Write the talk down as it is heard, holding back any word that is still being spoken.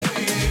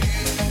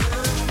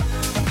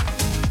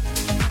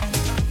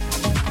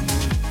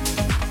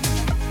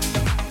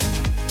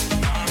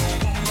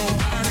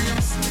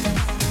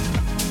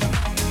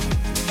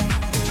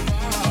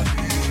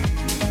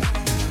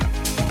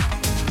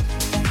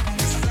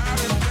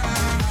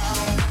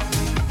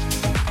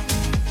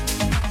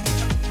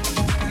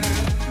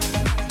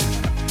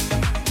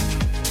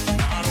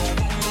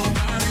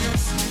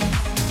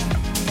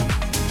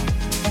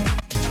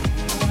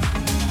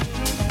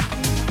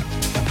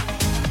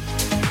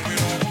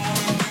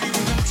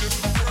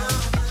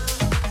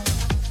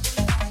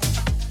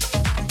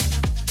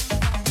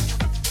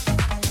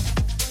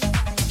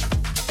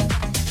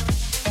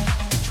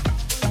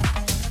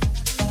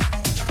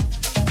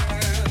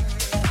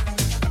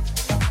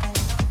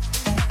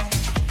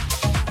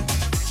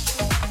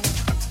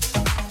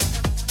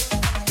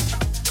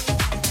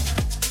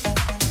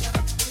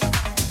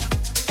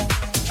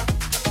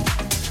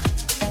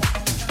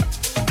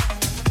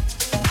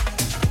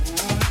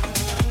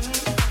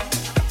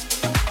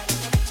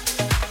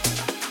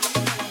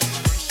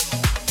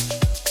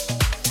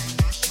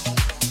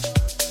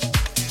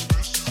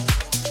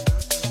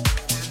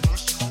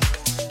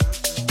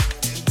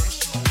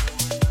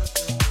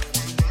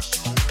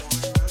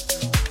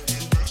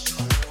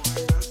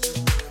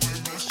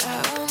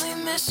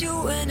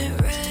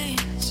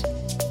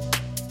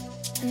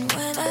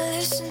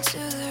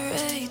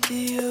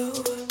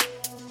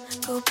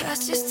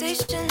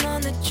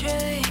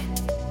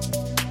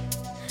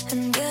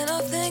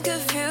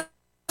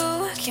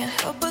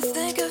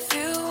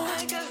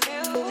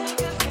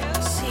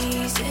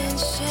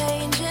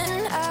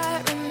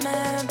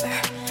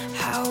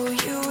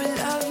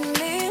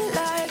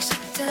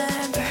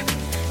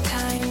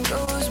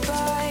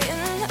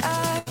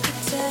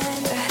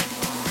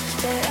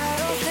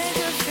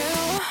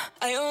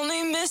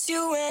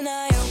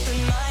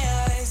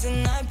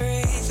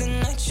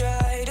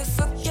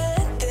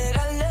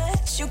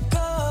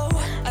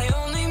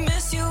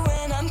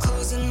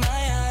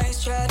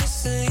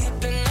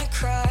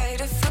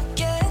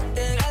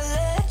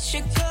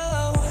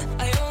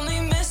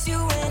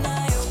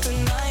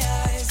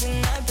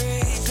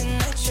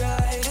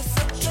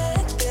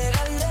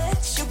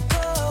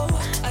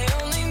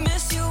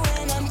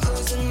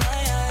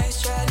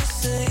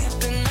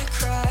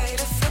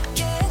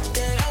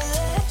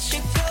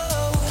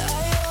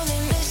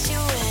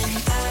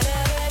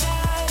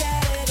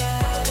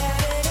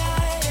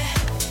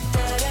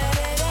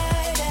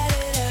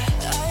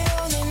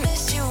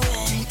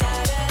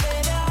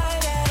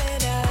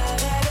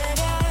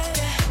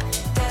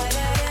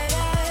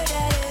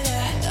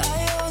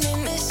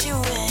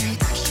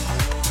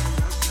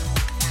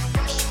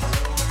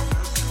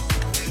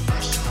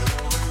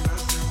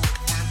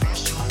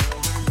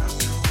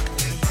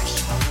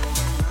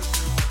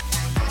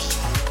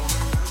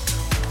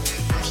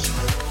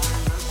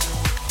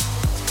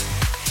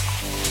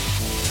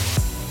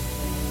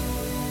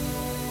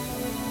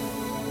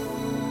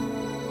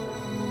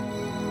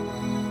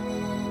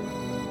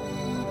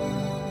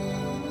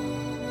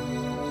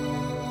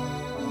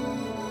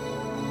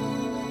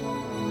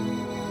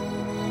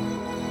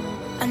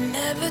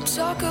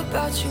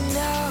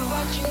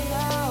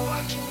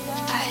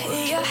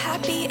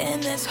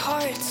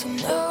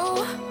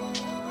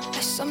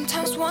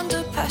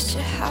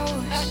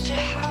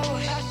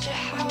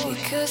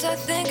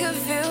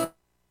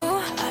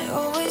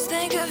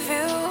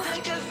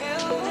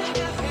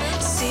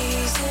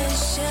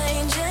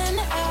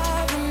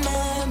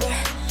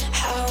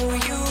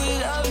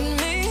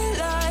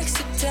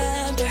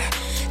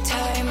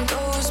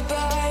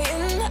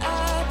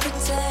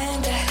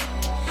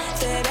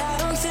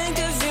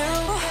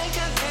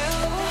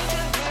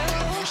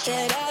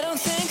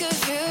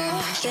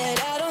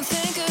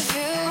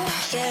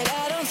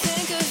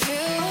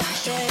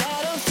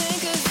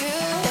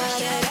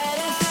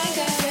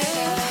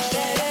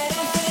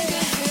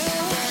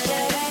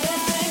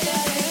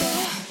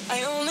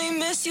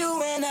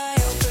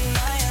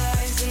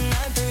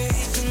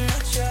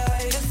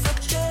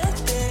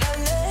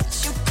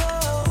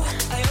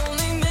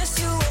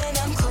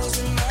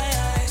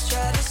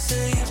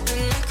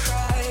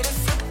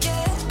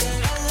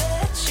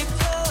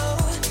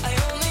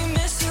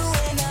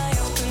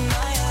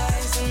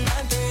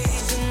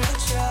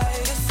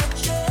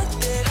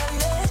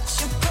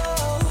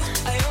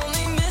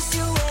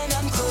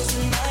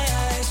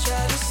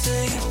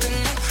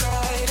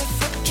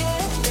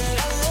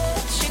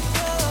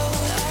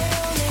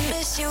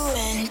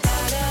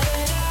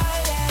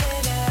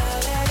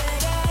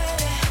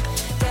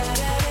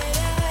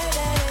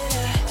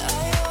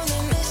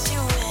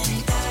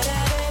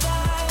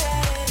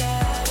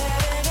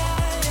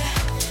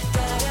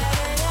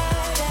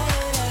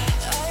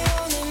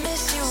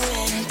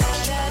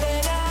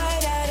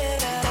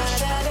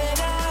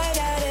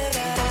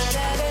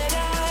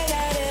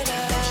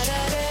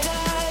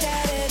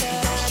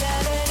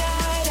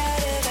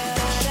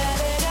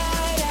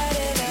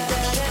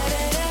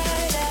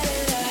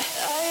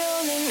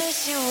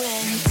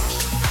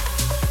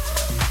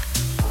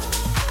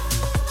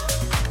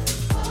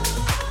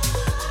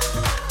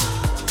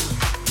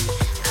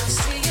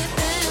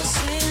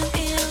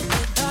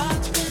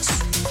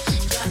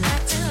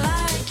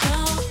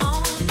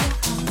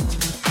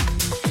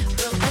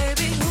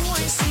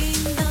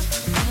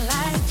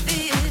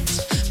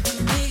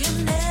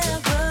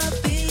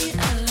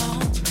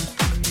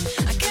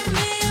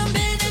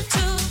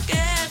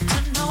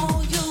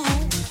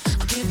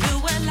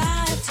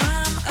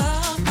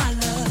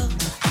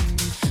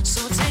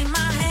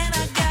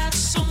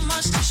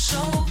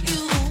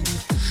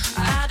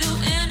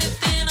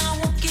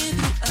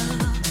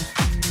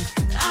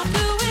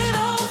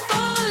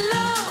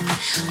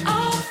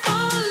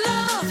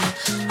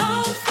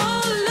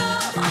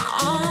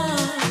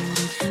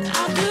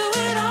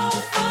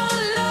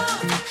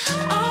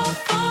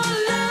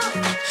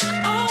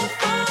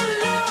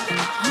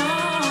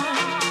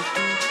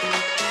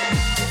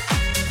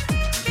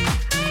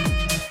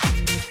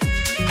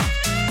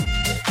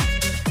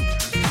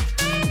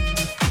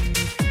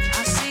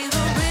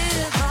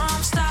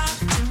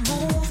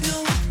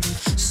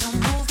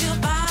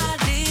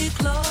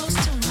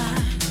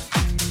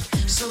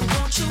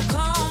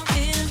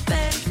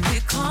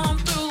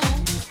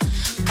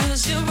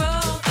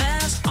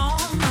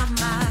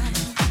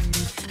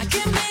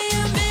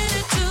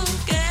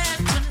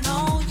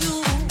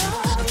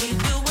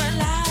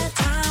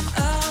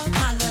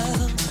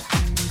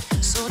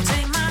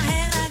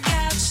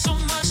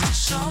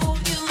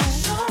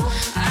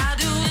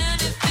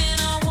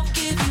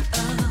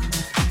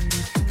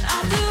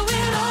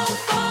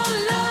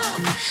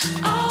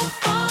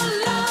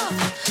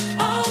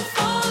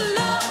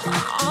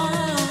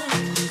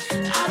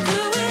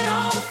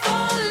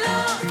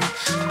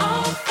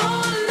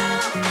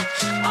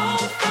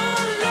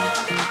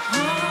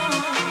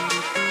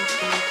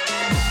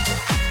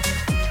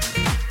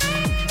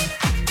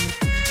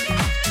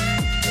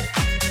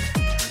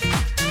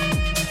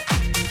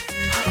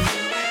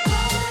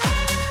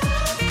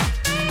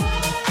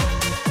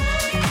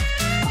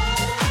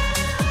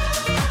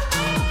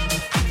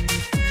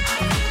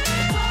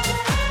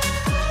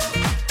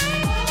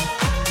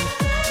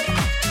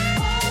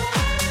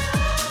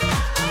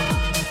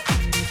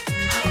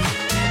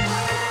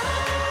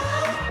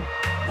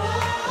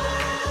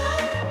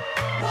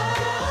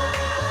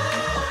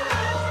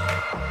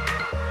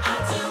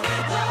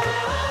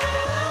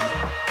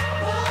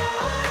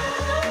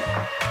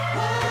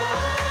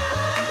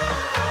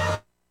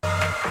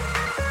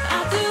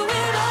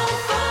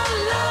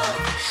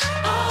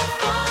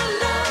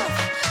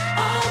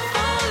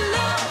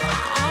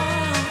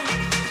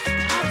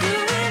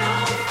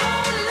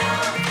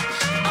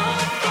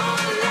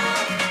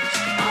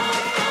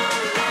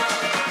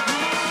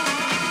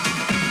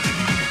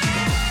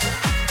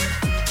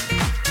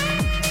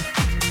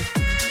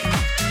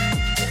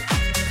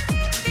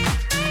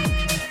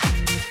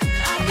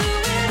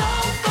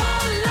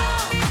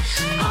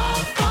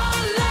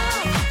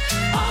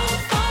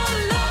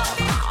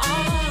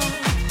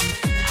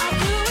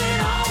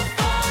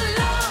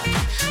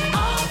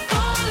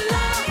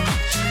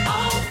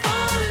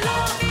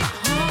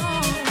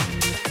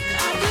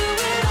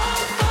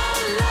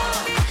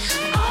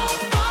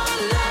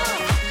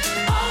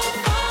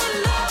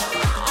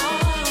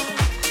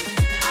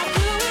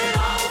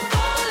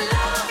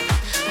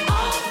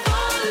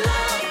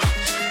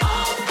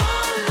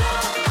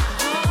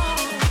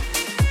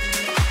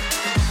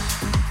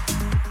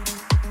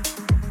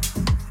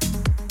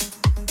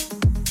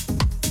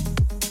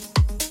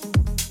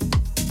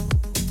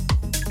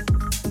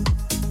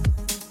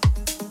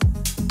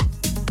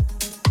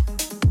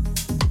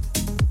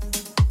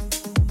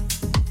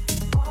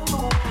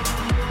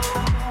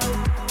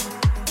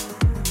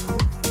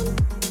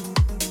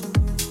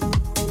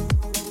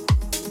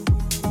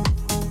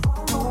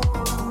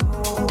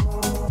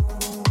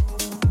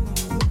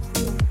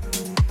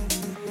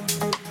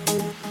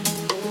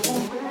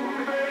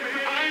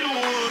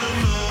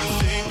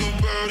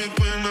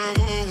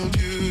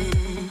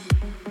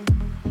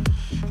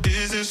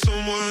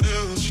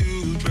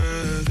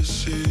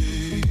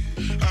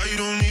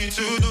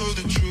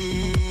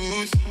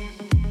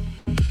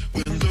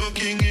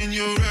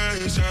your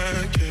eyes, I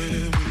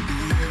can't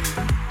believe.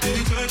 Did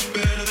he touch you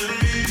better than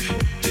me?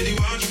 Did he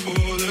watch you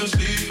fall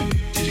asleep?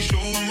 Did you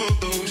show him all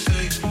those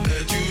things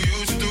that you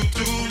used to do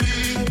to me?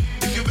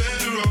 If you're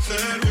better off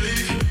that way,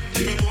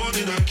 give me more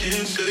than I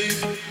can save.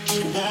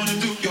 Just wanna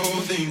do your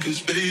thing,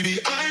 'cause baby,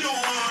 I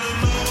don't wanna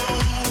know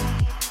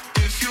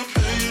if you're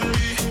paying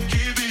me,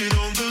 keep it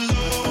on the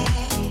low.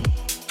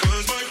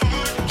 'Cause my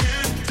heart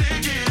can't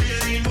take it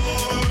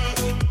anymore.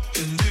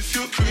 And if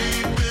you're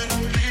creeping,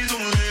 please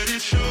don't let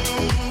it show.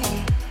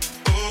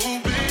 Oh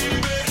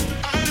baby,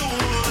 I don't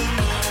wanna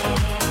know.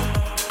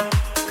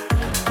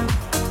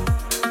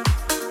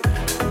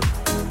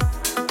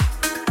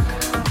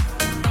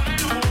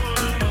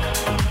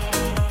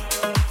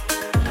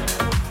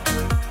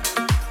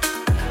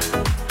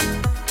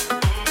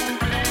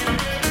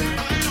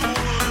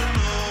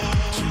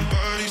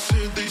 Somebody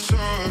said they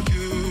saw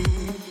you.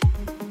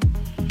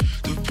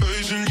 The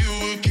person you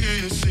were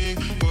kissing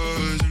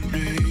wasn't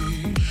me.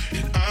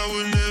 And I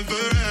would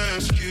never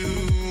ask you.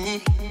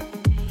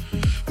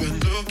 When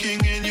looking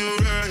in your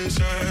eyes,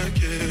 I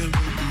can't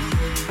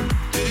believe.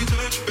 Did he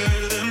touch you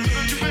better than me?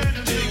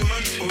 Did he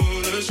watch you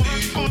fall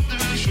asleep?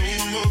 Did he show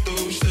him all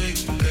those things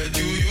that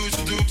you used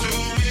to do to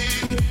me?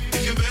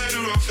 If you're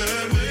better off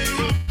that way,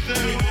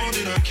 give me more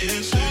than I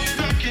can say.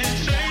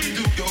 Only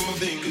do your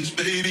thing, 'cause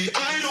baby,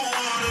 I don't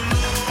wanna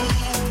know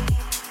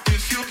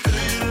if you're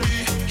paying me,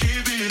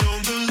 keep it on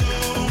the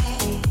low.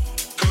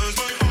 'Cause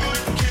my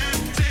heart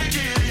can't take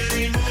it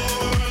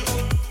anymore.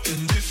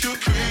 And if you're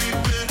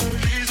creeping,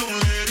 please don't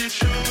let it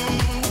show.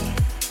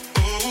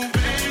 Oh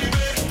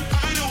baby,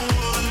 I don't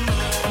wanna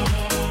know.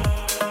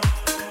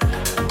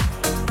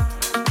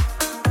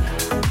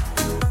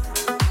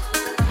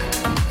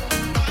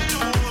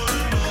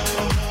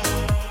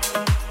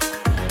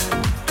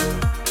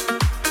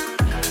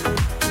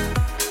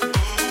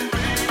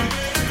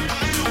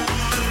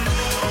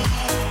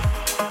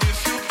 If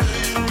you're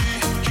paying me,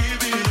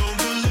 keep it on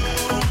the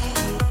low.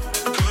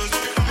 'Cause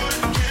my heart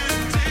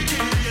can't take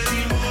it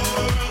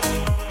anymore.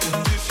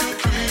 And if you're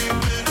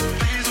creeping,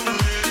 please don't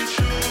let it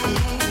show.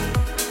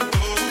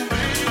 Oh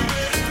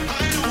baby,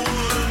 I don't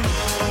wanna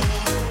know.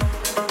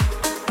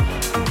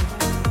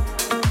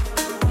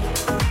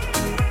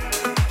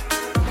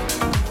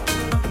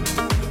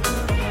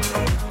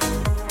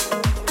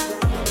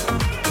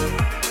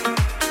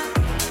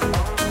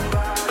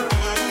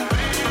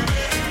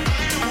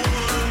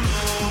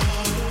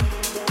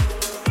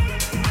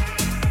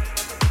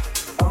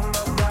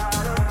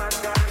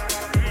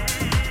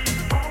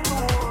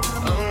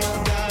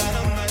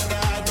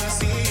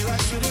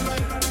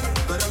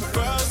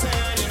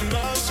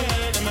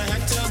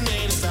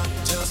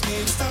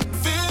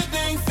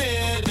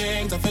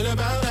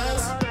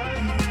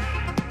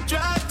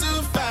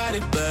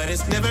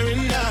 It's never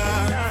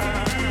enough.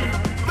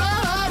 My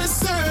heart is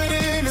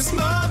hurting, it's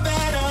more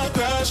than a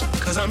crush.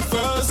 'Cause I'm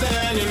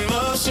frozen in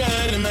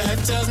motion and my head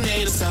tells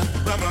me to stop.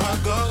 But my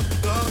heart goes,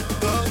 go,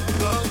 go,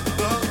 go,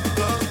 go, go,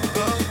 go,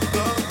 go,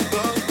 go,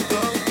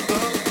 go,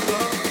 go,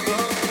 go, go,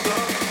 go,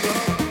 go.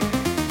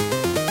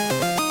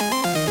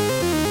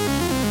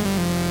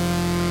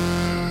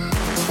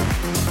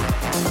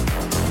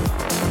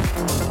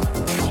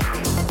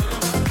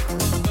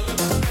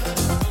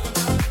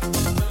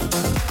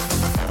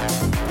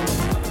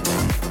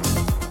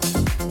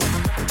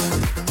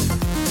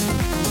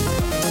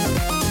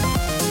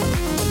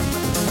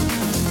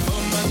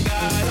 Oh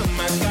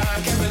my God,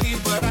 can't believe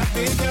what I've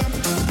become.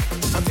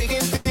 I'm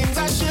thinking things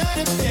I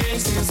shouldn't think,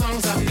 singing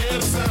songs I've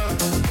never sung.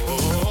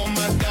 Oh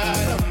my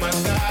God,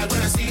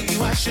 when I see you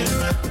I should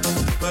run.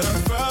 But I'm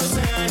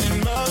frozen in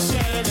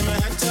motion and my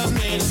head tells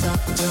me to stop,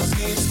 tells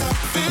me to stop.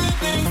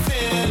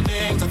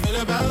 Feelings I feel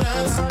about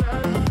us.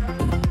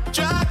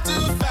 Try to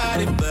fight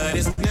it, but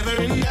it's never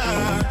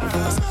enough.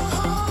 'Cause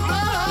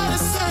my heart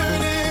is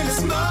hurting,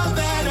 it's more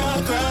than a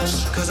crush.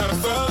 'Cause I'm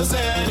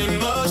frozen in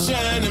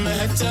motion and my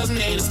head tells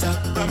me to stop.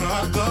 But my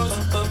heart goes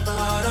bum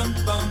bum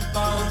bum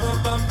bum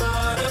bum bum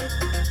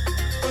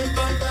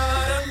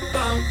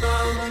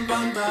bum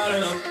bum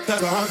bum.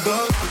 'Cause my heart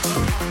goes.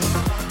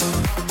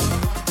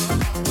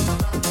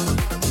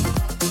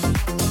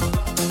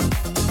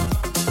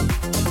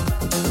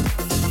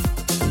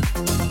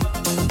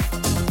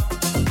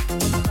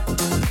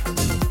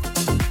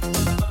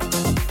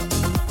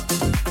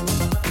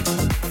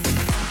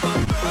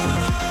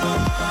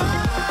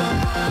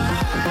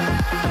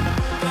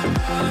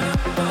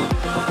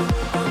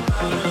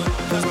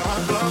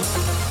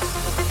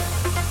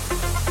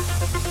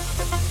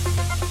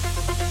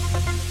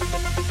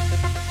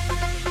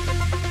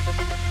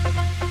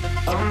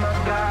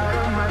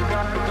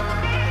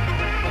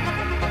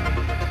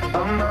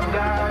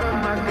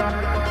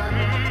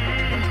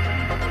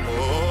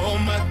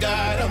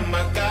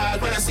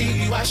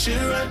 I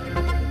should run,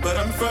 but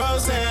I'm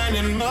frozen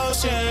in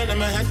motion and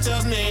my head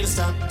tells me to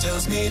stop,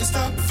 tells me to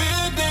stop.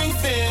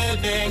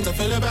 Feelings I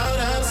feel about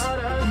us.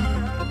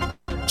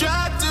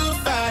 Try to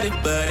fight it,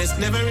 but it's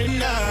never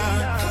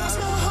enough. 'Cause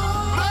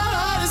my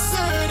heart is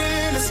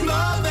hurting, it's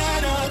more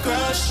than a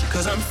crush,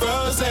 cause I'm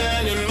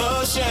frozen in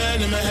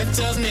motion, and my head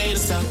tells me to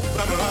stop.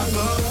 But my heart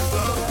goes,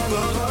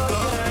 frozen in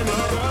motion, and my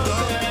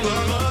frozen in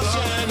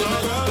motion, and my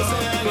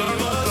frozen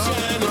in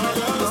motion, and my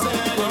frozen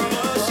in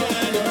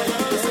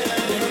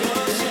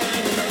motion.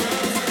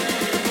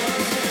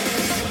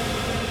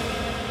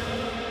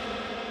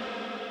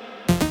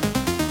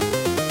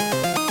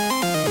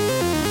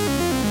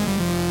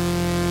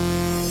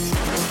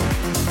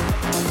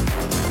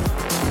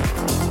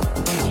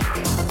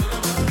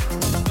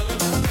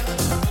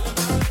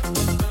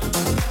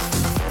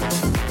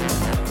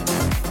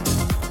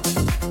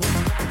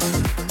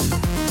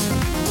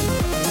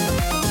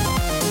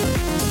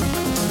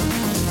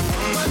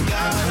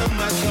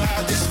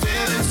 This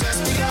feeling sets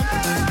me up.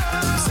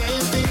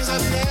 Saying things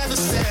I've never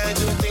said,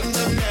 doing things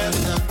I've never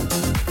done.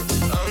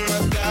 Oh my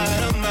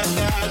God, when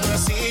I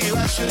see you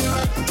I should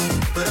run.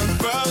 But I'm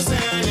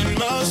frozen in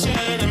motion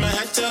and my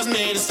head tells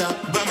me to stop.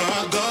 But my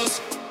heart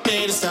goes,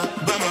 need to stop.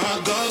 But my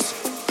heart goes,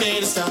 need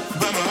to stop.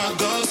 But my heart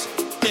goes,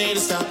 need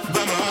to stop.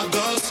 But my heart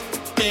goes,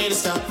 need to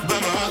stop.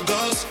 But my heart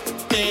goes,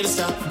 need to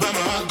stop. But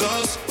my heart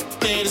goes,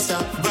 need to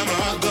stop. But my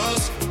heart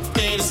goes,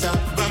 need to stop.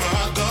 But my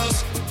heart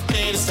goes,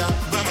 need to stop.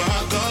 But my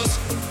heart goes.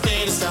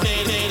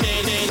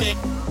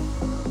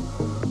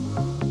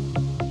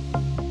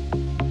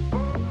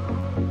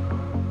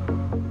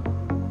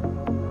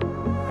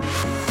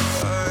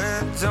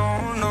 I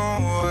don't know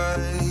why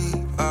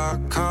I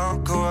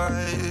can't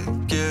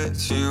quite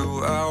get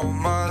you out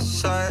my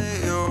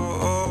sight. You're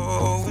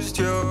always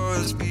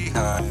just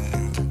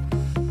behind.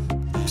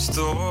 This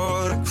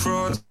thought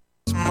across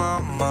my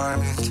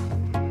mind.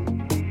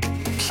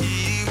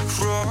 Keep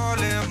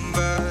crawling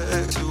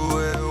back to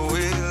where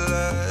we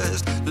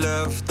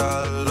left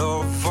our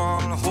love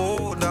on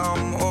hold.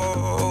 I'm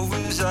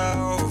always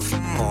out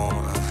for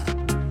more.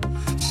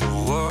 So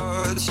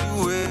what you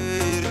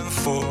waiting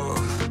for?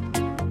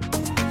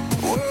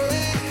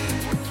 Wait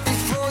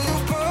before you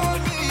burn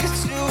me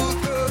to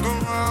the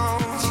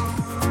ground.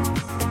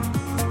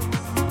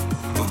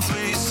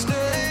 Please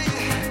stay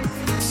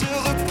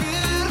till the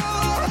bitter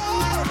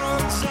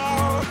runs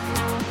out.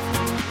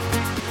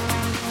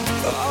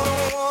 I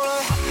don't wanna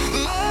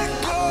let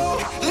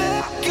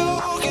go,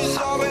 'cause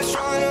I've been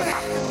trying to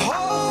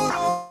hold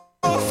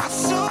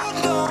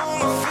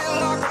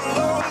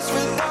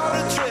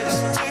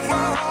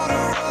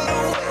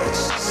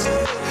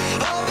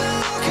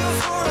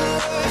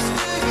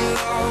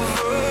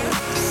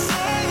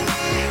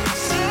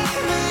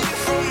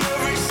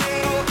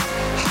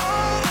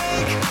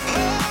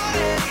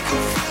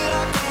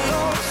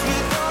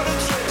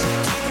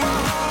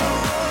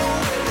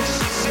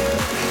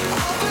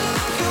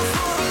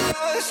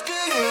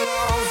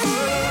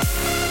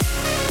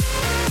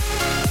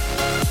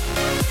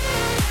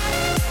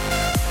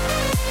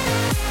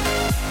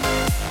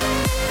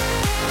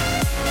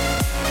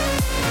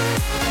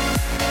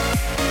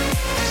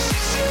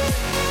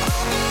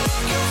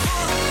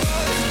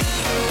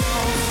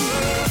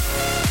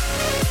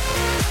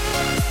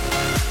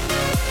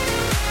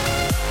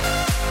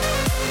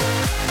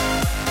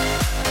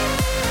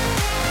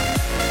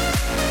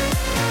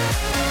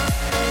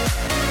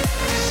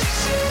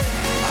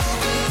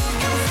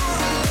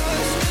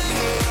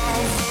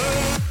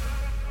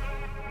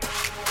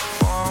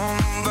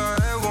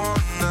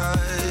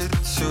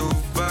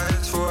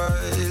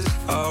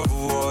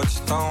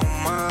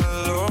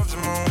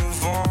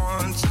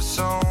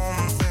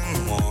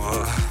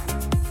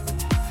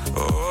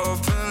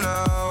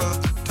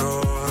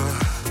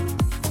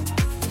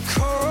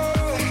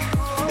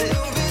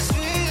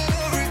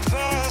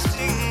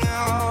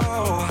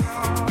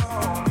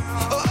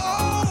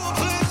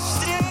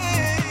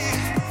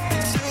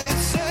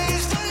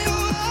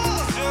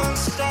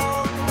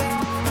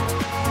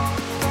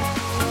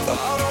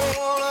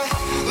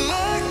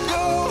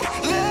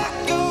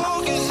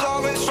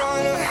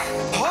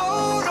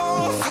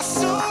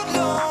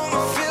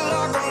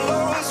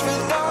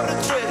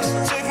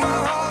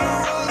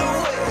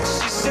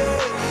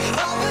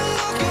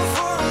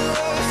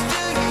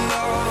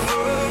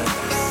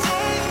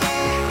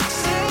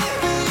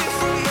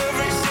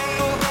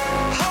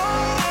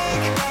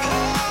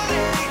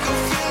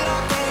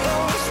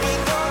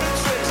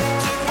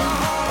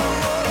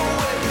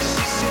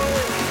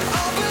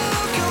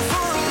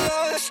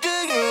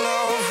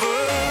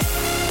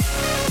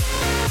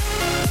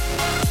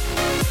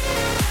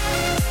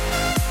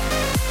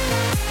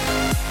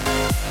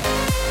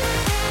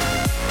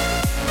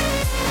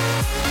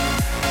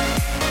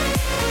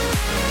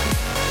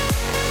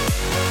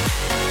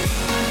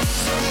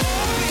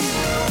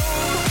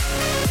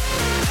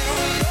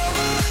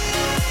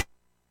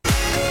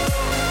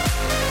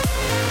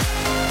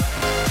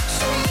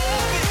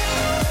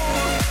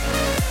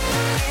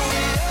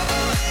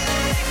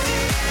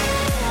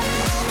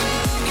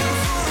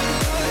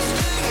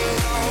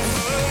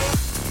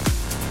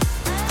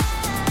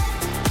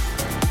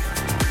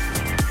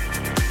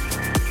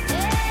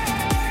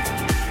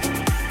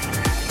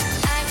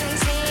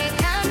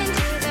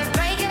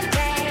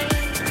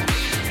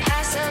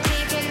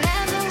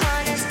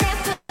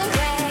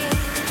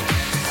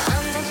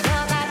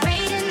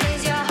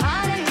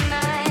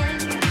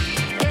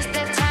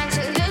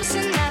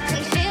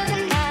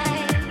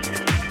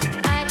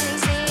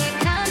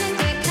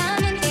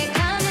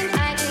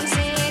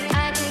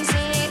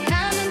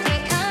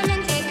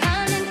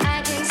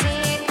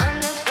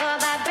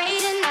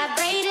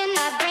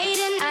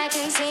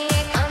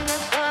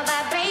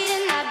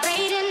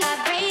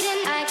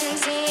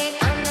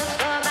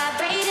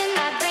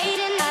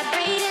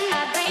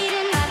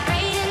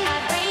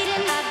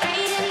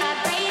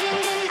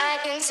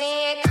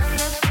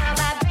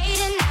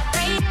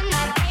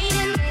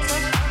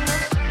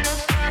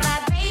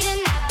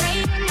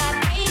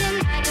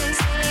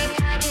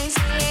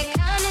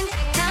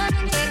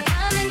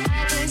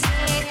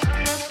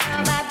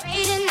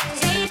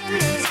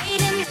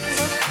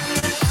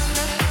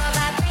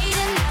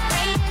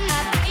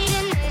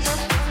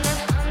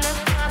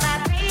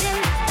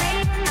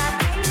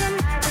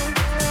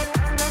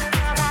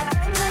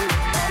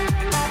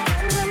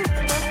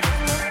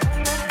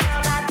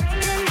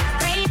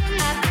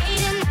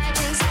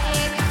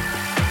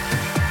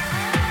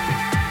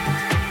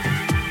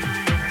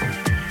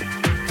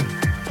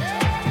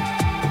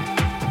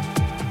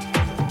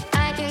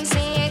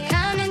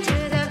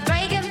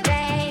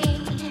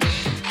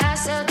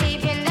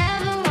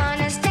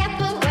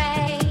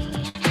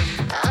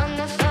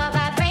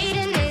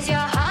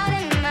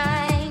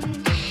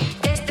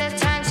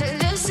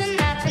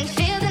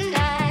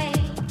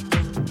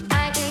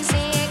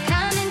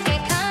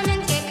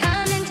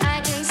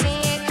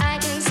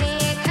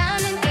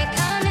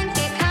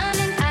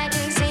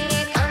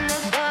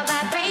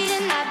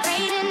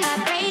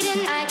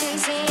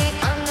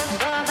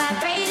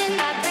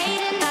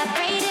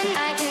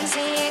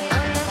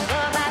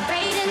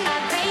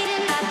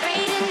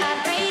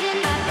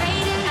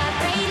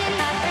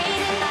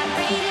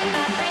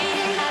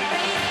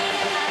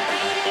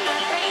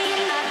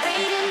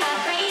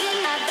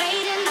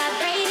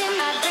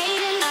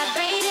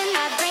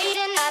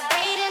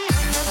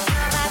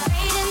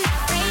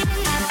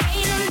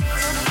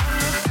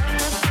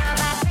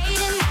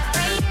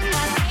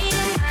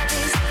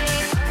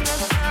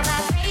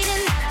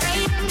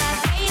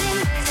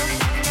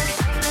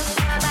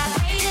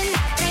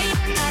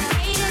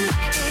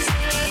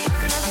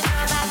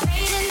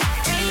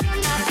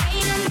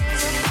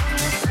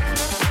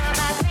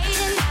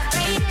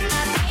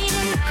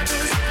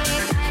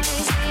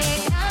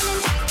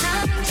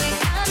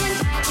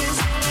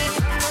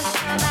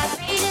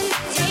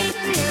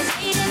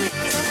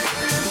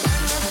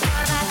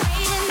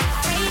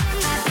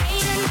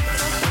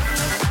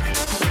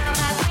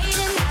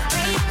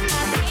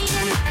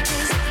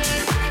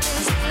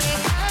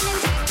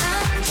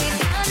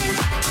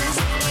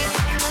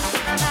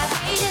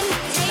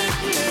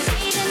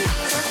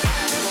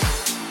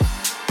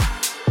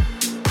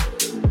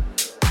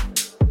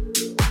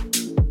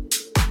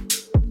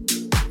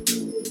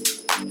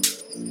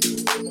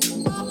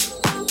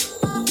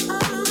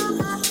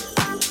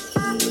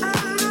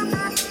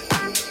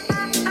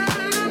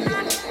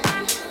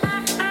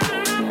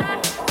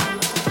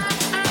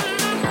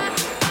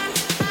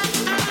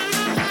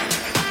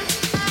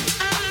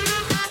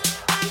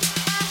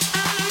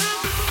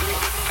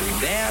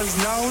There's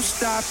no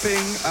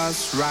stopping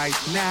us right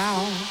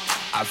now.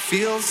 I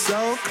feel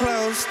so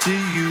close to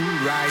you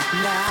right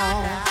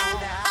now.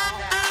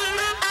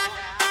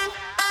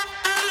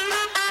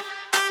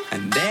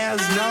 And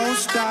there's no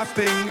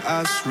stopping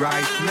us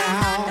right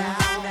now.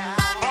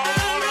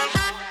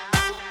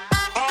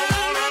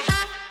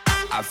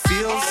 I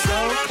feel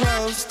so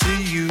close to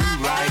you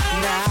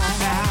right now.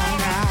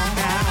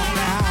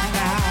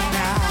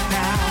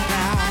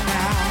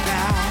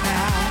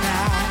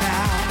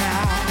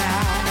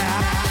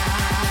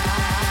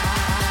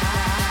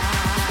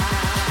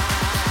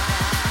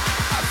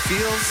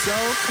 Feel so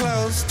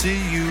close to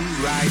you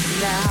right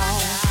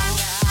now.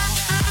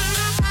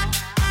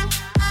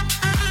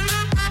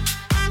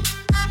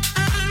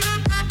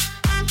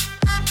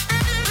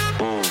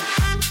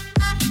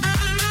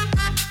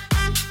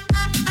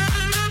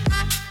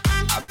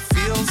 I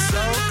feel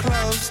so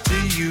close to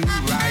you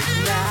right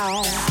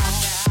now.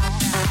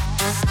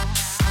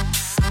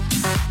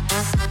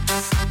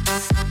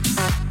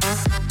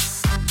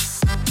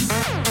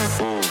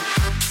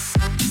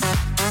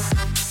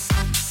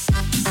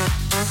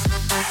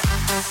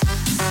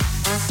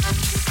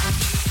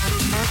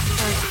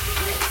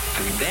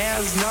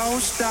 There's no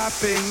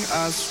stopping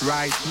us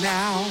right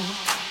now.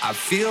 I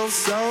feel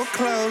so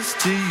close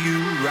to you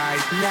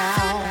right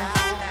now.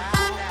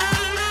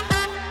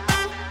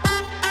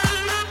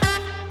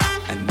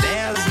 And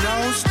there's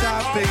no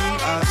stopping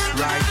us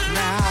right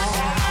now.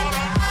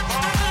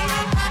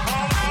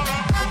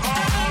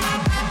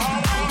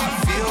 I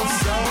feel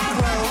so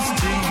close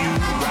to you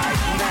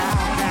right now.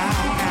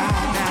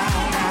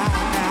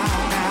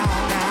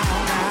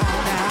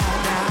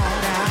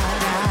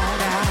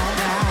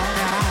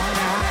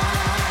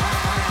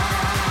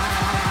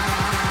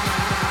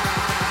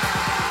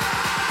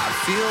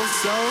 Feel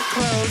so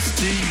close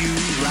to you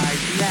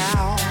right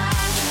now.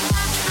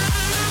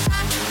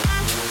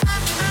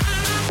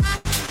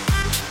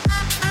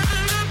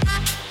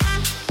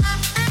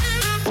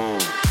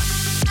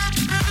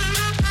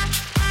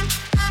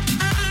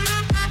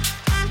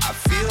 I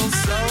feel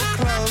so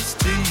close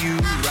to you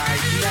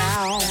right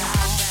now.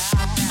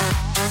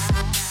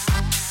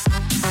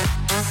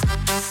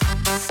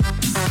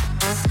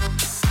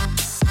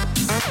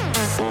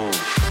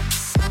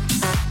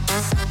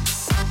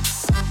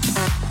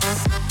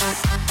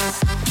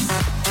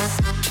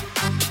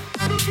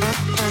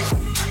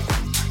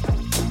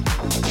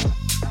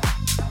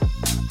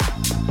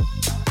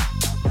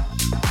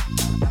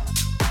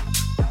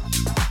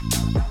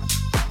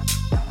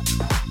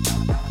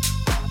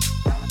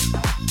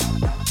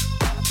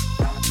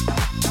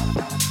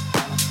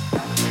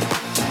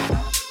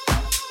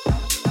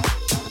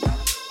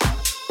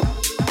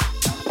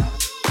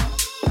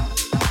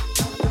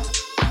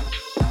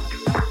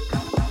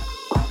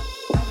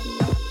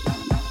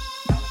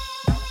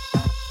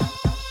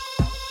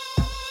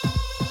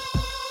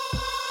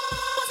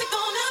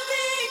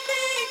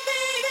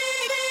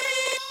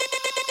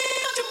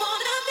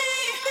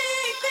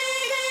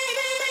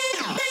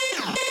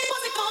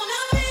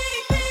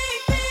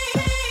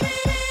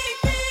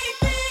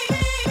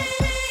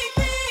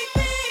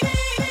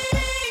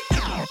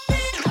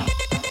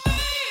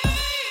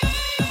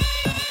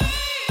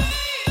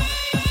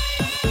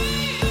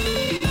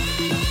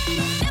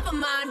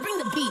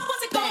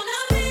 Pretend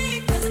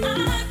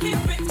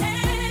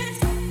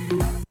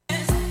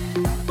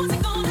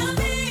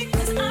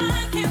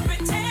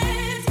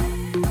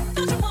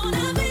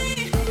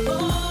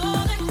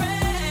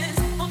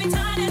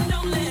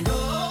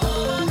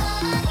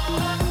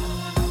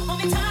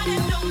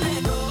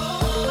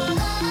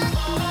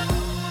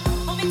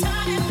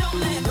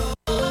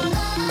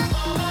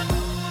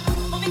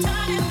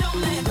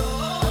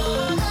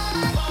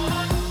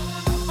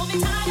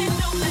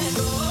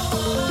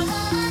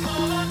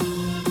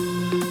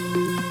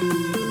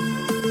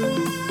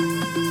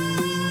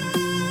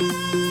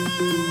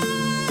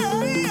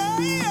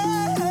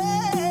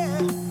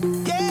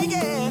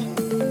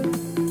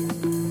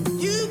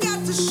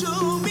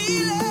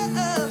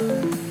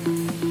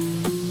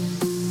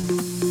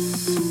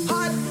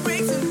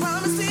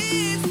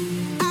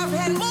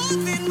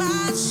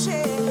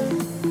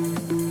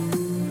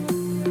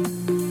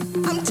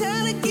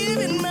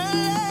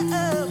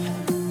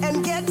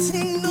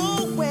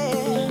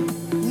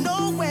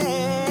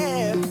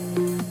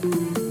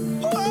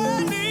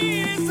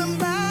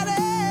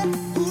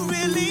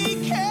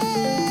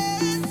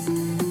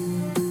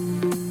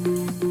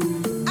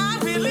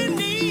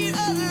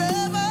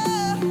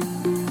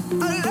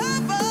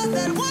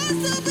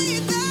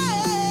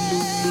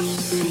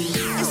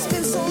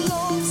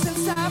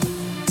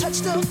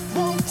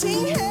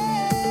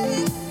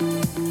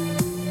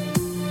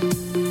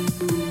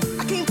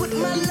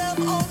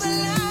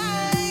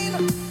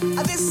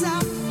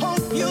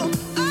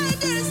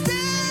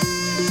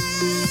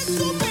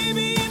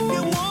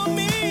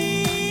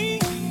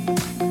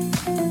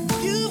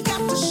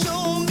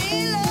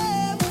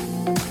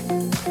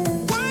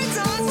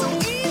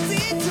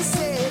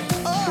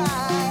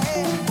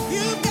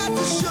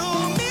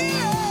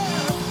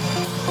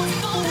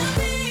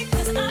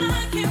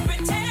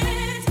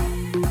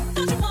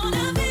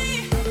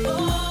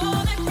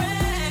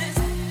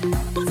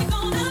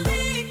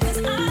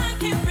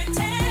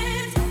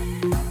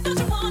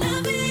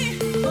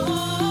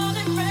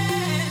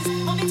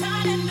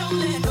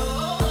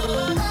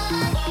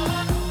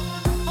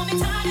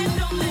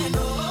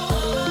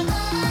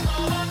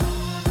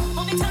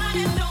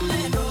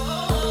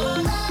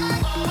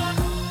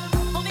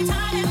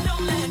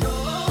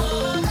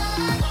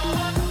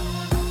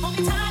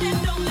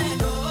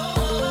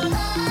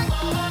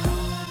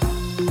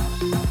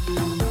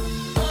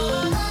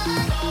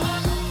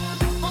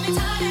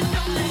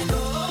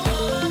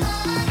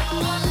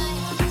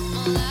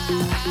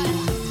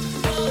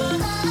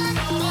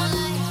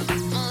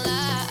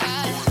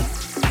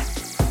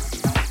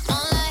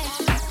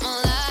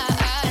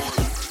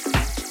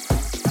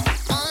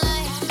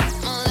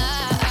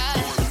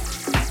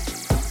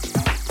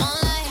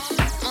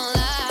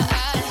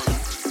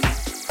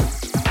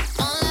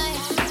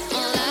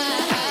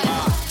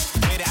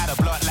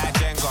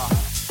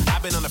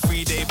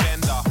everyday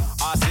bender.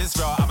 Ask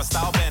Israel, I'm a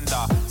style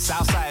bender.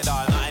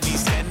 Southsider, not an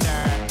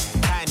Eastender.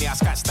 Tiny, I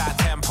scratch that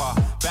temper.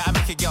 Better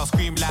make a girl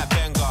scream like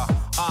Benga.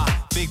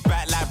 Big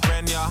back like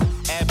Brenya.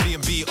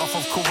 Airbnb off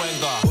of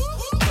Kawenga.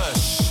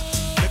 Push,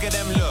 look at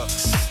them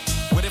looks.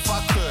 What if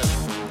I could?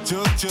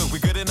 Jug, we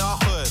good in our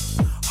hood.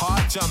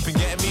 Hard jumping,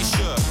 getting me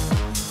shook.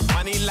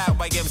 Money like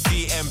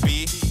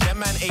YMCMB. Them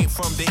man ain't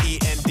from the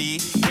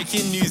END.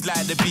 Breaking news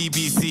like the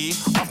BBC.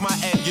 Off my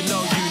head, you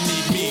know you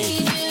need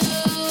me.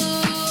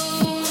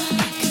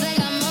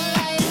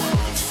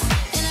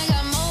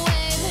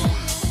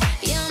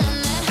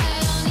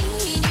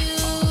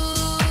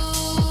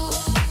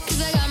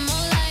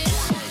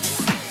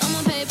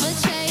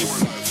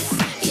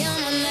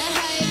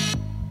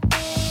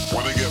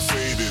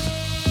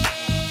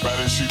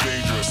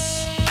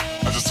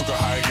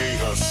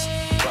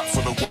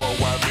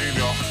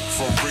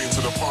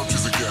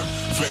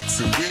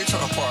 We ain't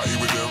tryna party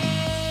with them.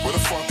 Where the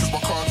fuck is my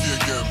car key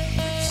again?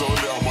 So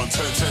lit, I'm on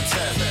 10.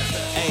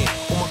 Hey,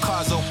 all my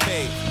cars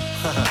okay.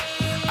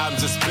 I'm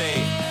just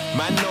babe.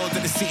 Man know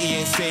that the city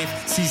ain't safe.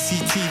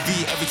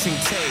 CCTV, everything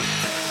tape.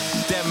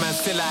 Them man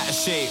still out of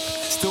shape.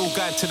 Still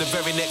going to the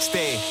very next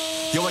day.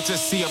 Yo, I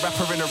just see a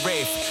rapper in a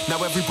rave.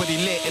 Now everybody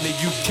lit in the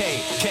UK.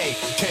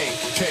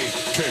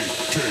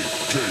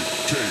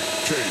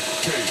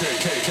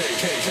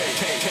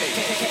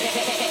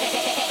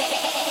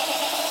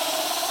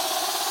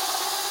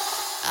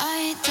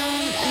 I don't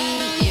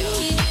need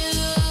you.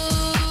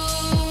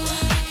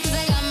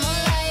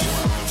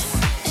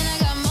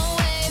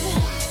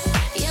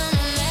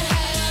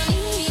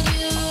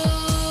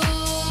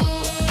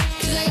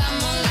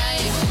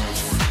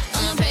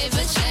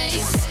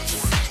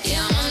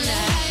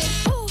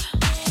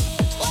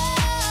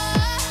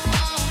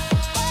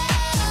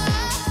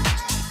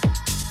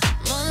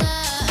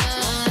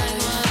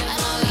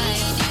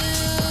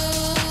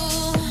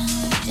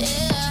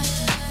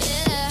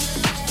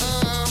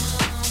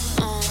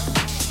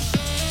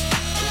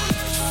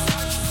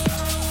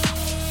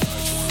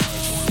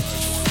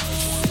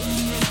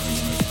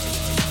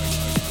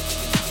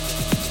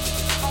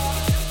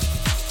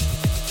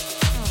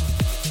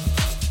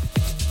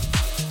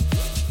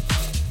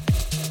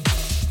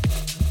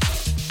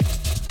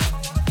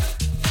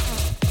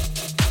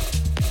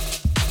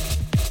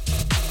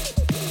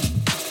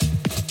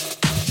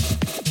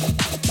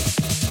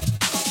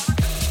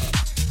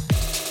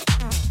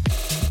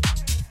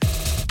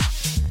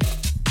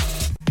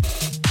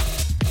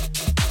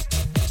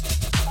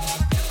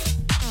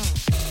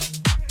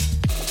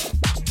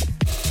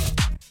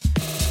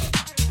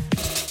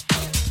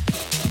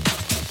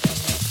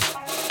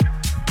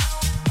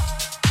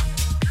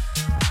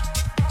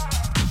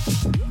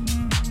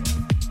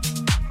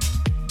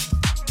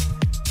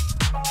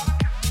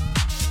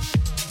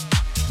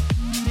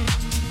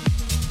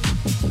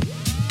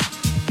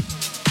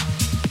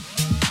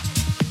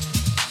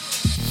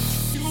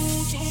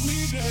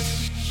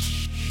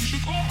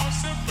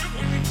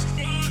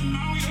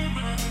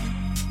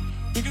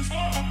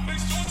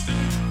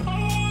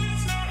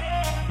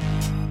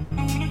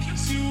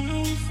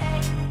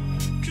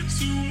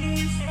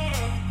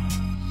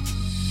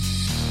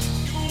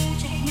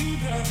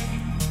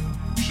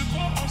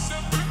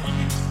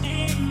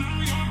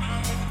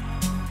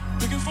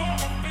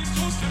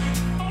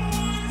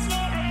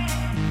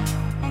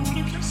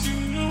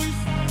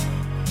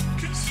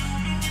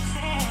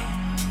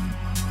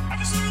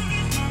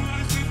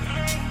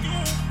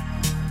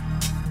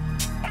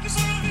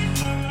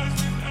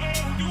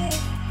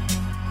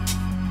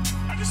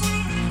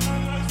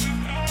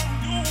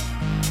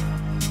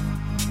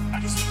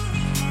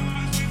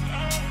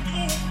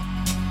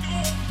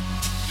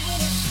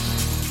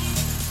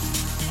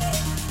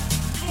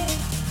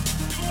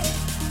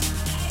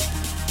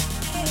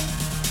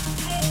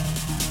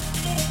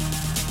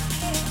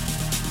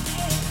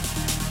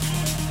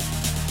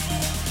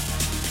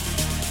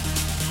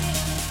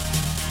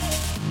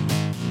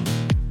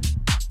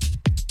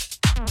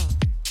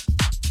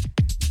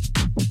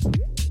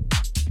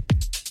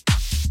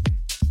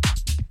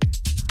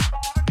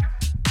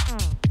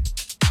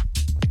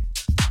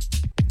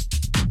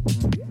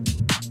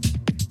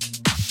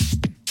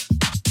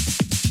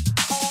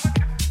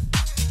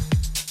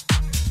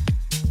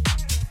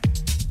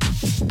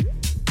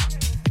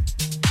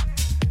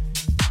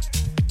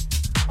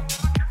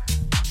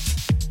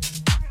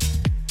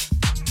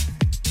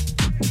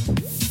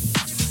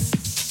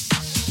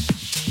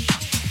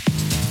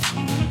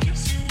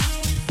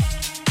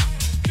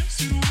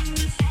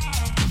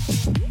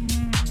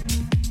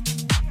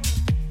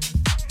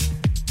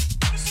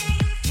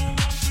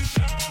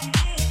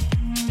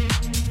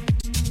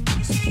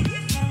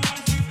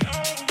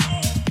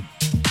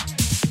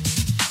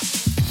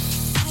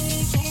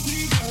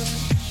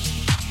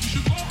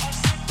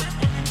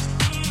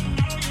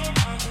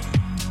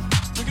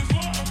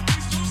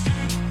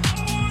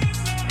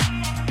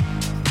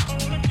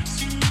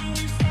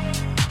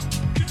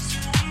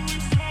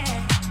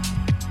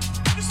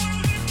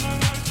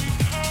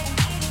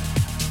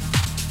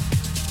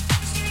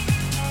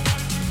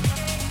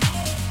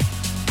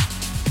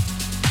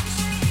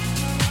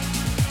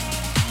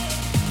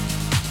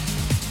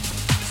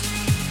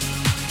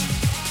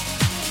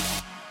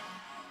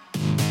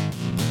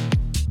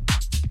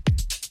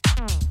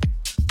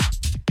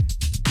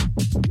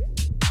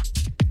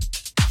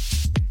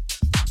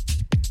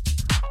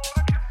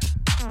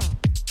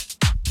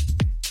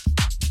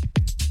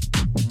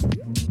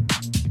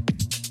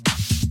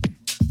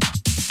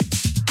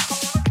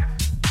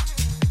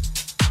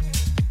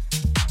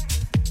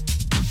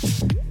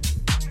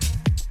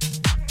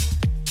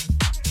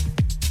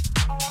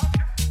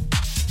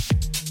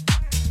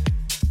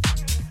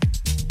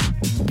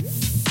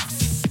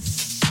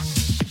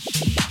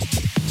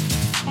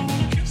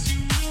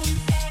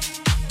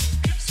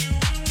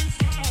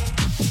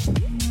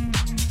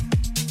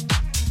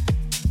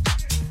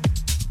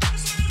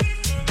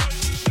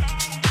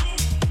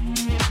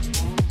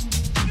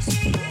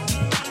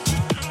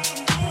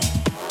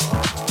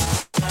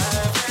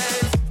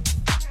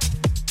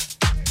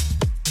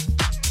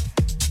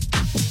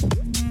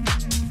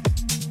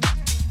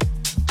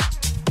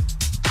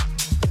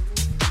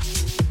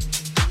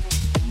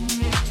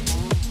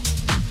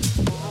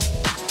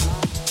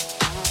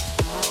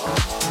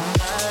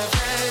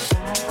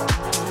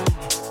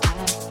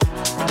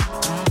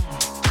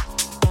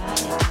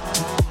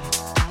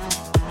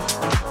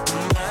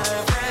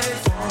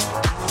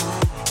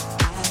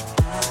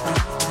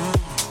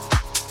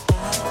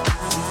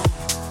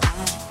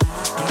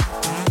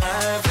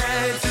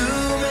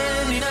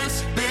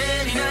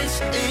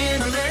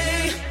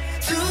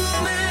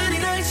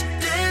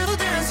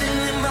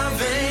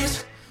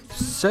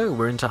 So,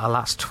 we're into our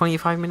last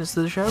 25 minutes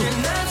of the show.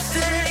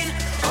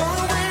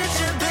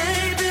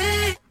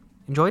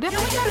 Enjoyed it?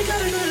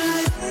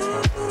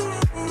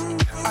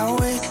 I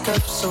wake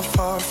up so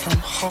far from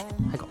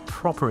home. I got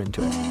proper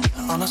into it.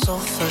 On a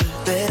sofa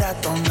that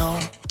I don't know.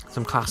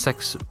 Some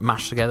classics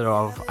mashed together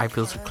of I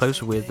Feel So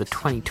Close with the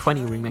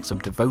 2020 remix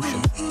of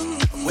Devotion.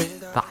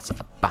 That's a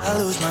bang. I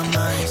lose my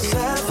mind.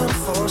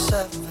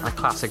 747. A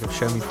classic of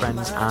Show Me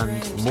Friends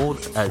and more,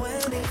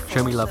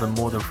 Show Me Love and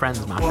More Than Friends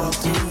mashup.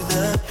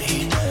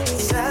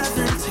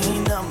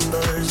 17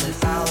 numbers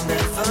that I'll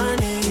never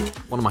need.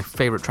 One of my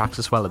favourite tracks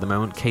as well at the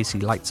moment, Casey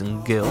Lights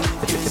and Girl.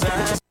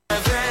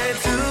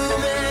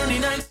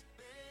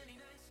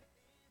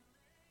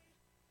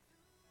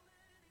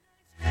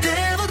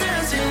 Devil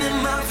dancing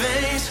in my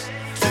veins.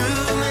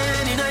 Too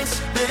many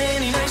nights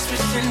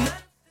wishing.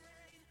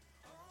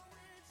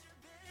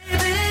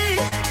 Baby,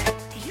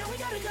 yeah, we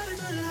got a good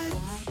life.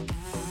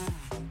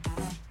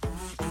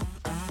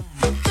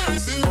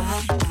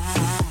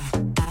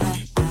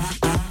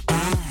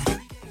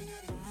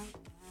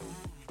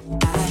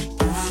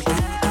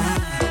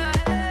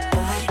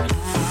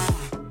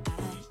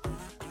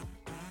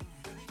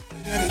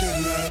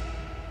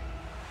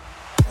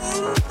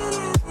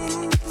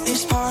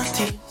 These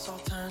parties all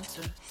turn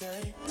to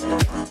day.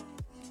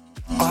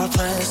 Our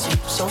plans seem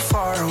so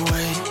far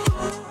away.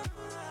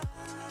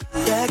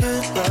 Yeah,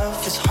 good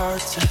love is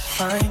hard to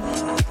find.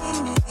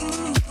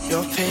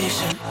 You're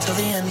patient till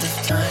the end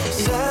of time.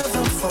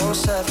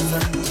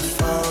 747 to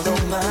follow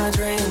my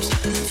dreams.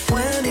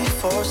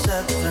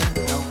 24/7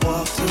 I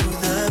walk through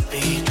the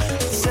beat.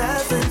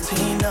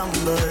 17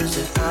 numbers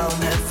that I'll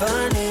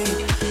never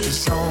need.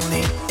 There's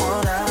only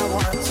one I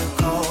want to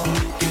call.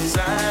 'Cause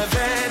I've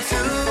had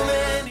too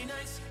many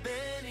nights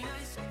in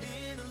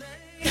LA.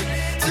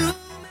 Too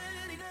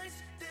many nights,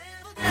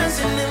 devil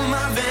dancing in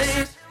my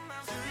veins.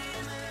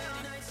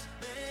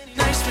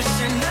 Nights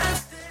wishing I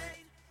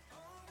stayed.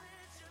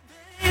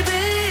 Baby,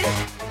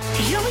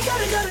 yeah, we gotta.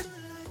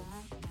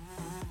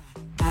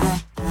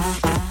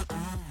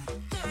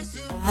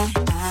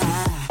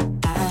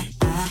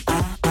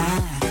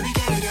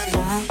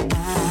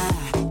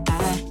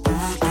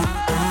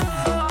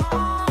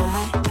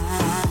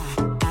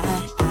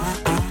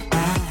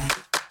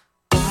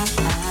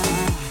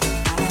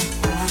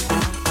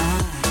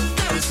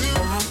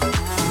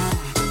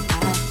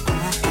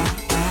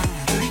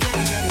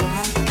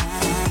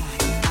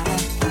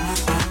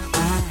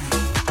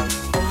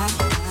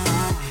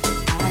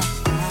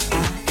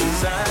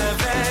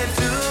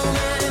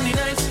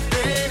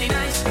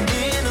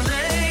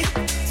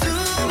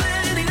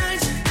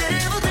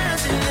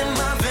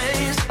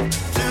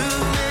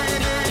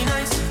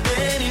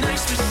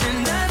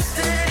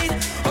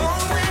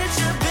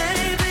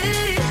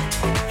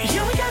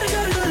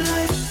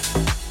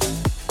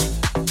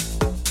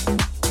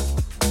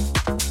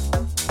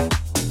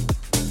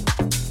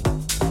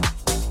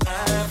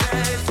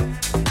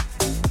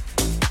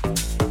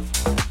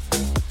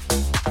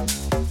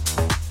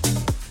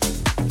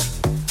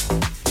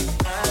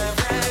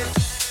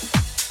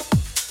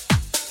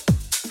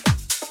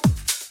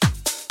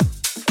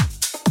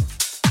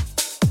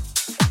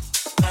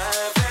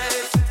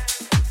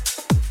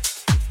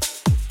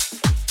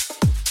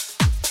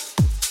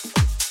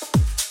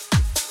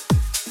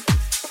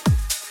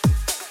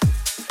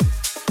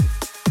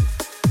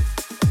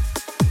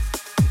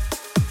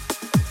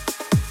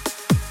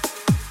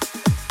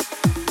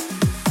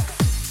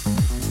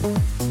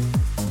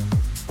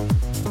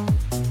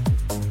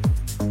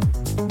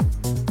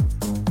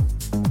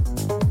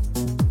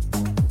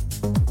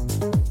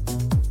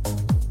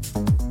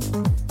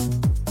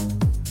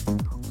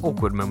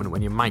 Awkward moment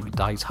when your mic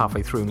dies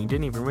halfway through and you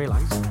didn't even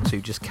realise, so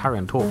you just carry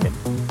on talking.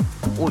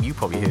 All you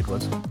probably heard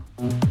was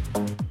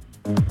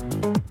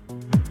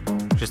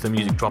just the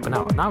music dropping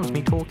out. Now it's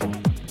me talking.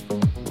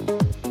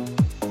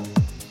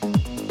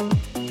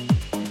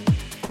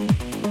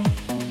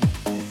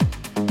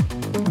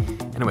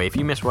 Anyway, if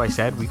you missed what I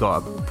said, we got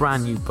a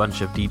brand new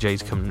bunch of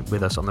DJs coming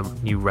with us on the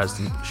new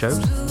resident shows.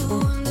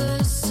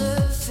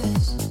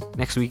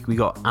 Next week we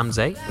got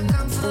Amze.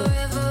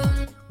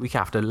 Week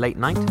after, Late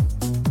Night.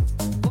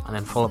 And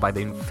then followed by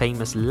the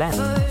famous Len.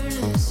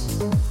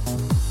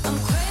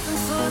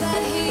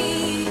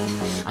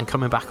 And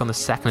coming back on the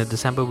 2nd of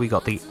December, we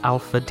got the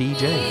Alpha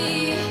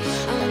DJ.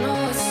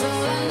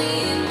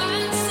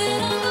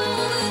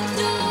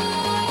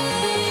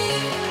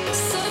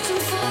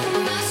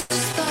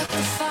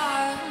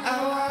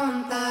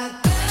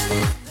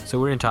 So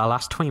we're into our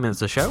last 20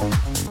 minutes of the show,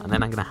 and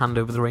then I'm going to hand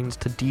over the reins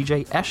to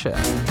DJ Escher,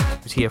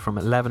 who's here from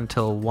 11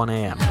 till 1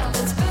 a.m.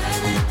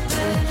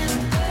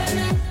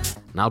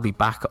 And I'll be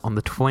back on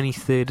the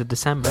 23rd of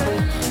December.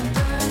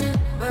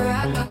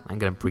 I'm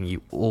going to bring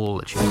you all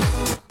the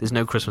tunes. There's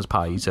no Christmas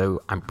party,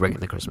 so I'm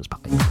bringing the Christmas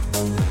party.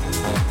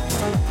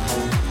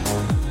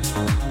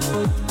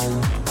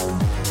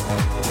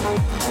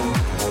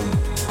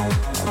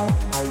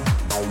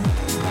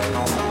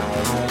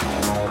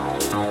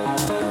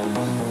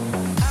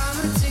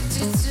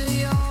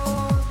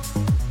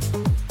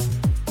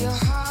 Your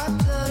heart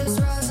blood is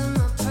rising,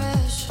 my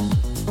pressure.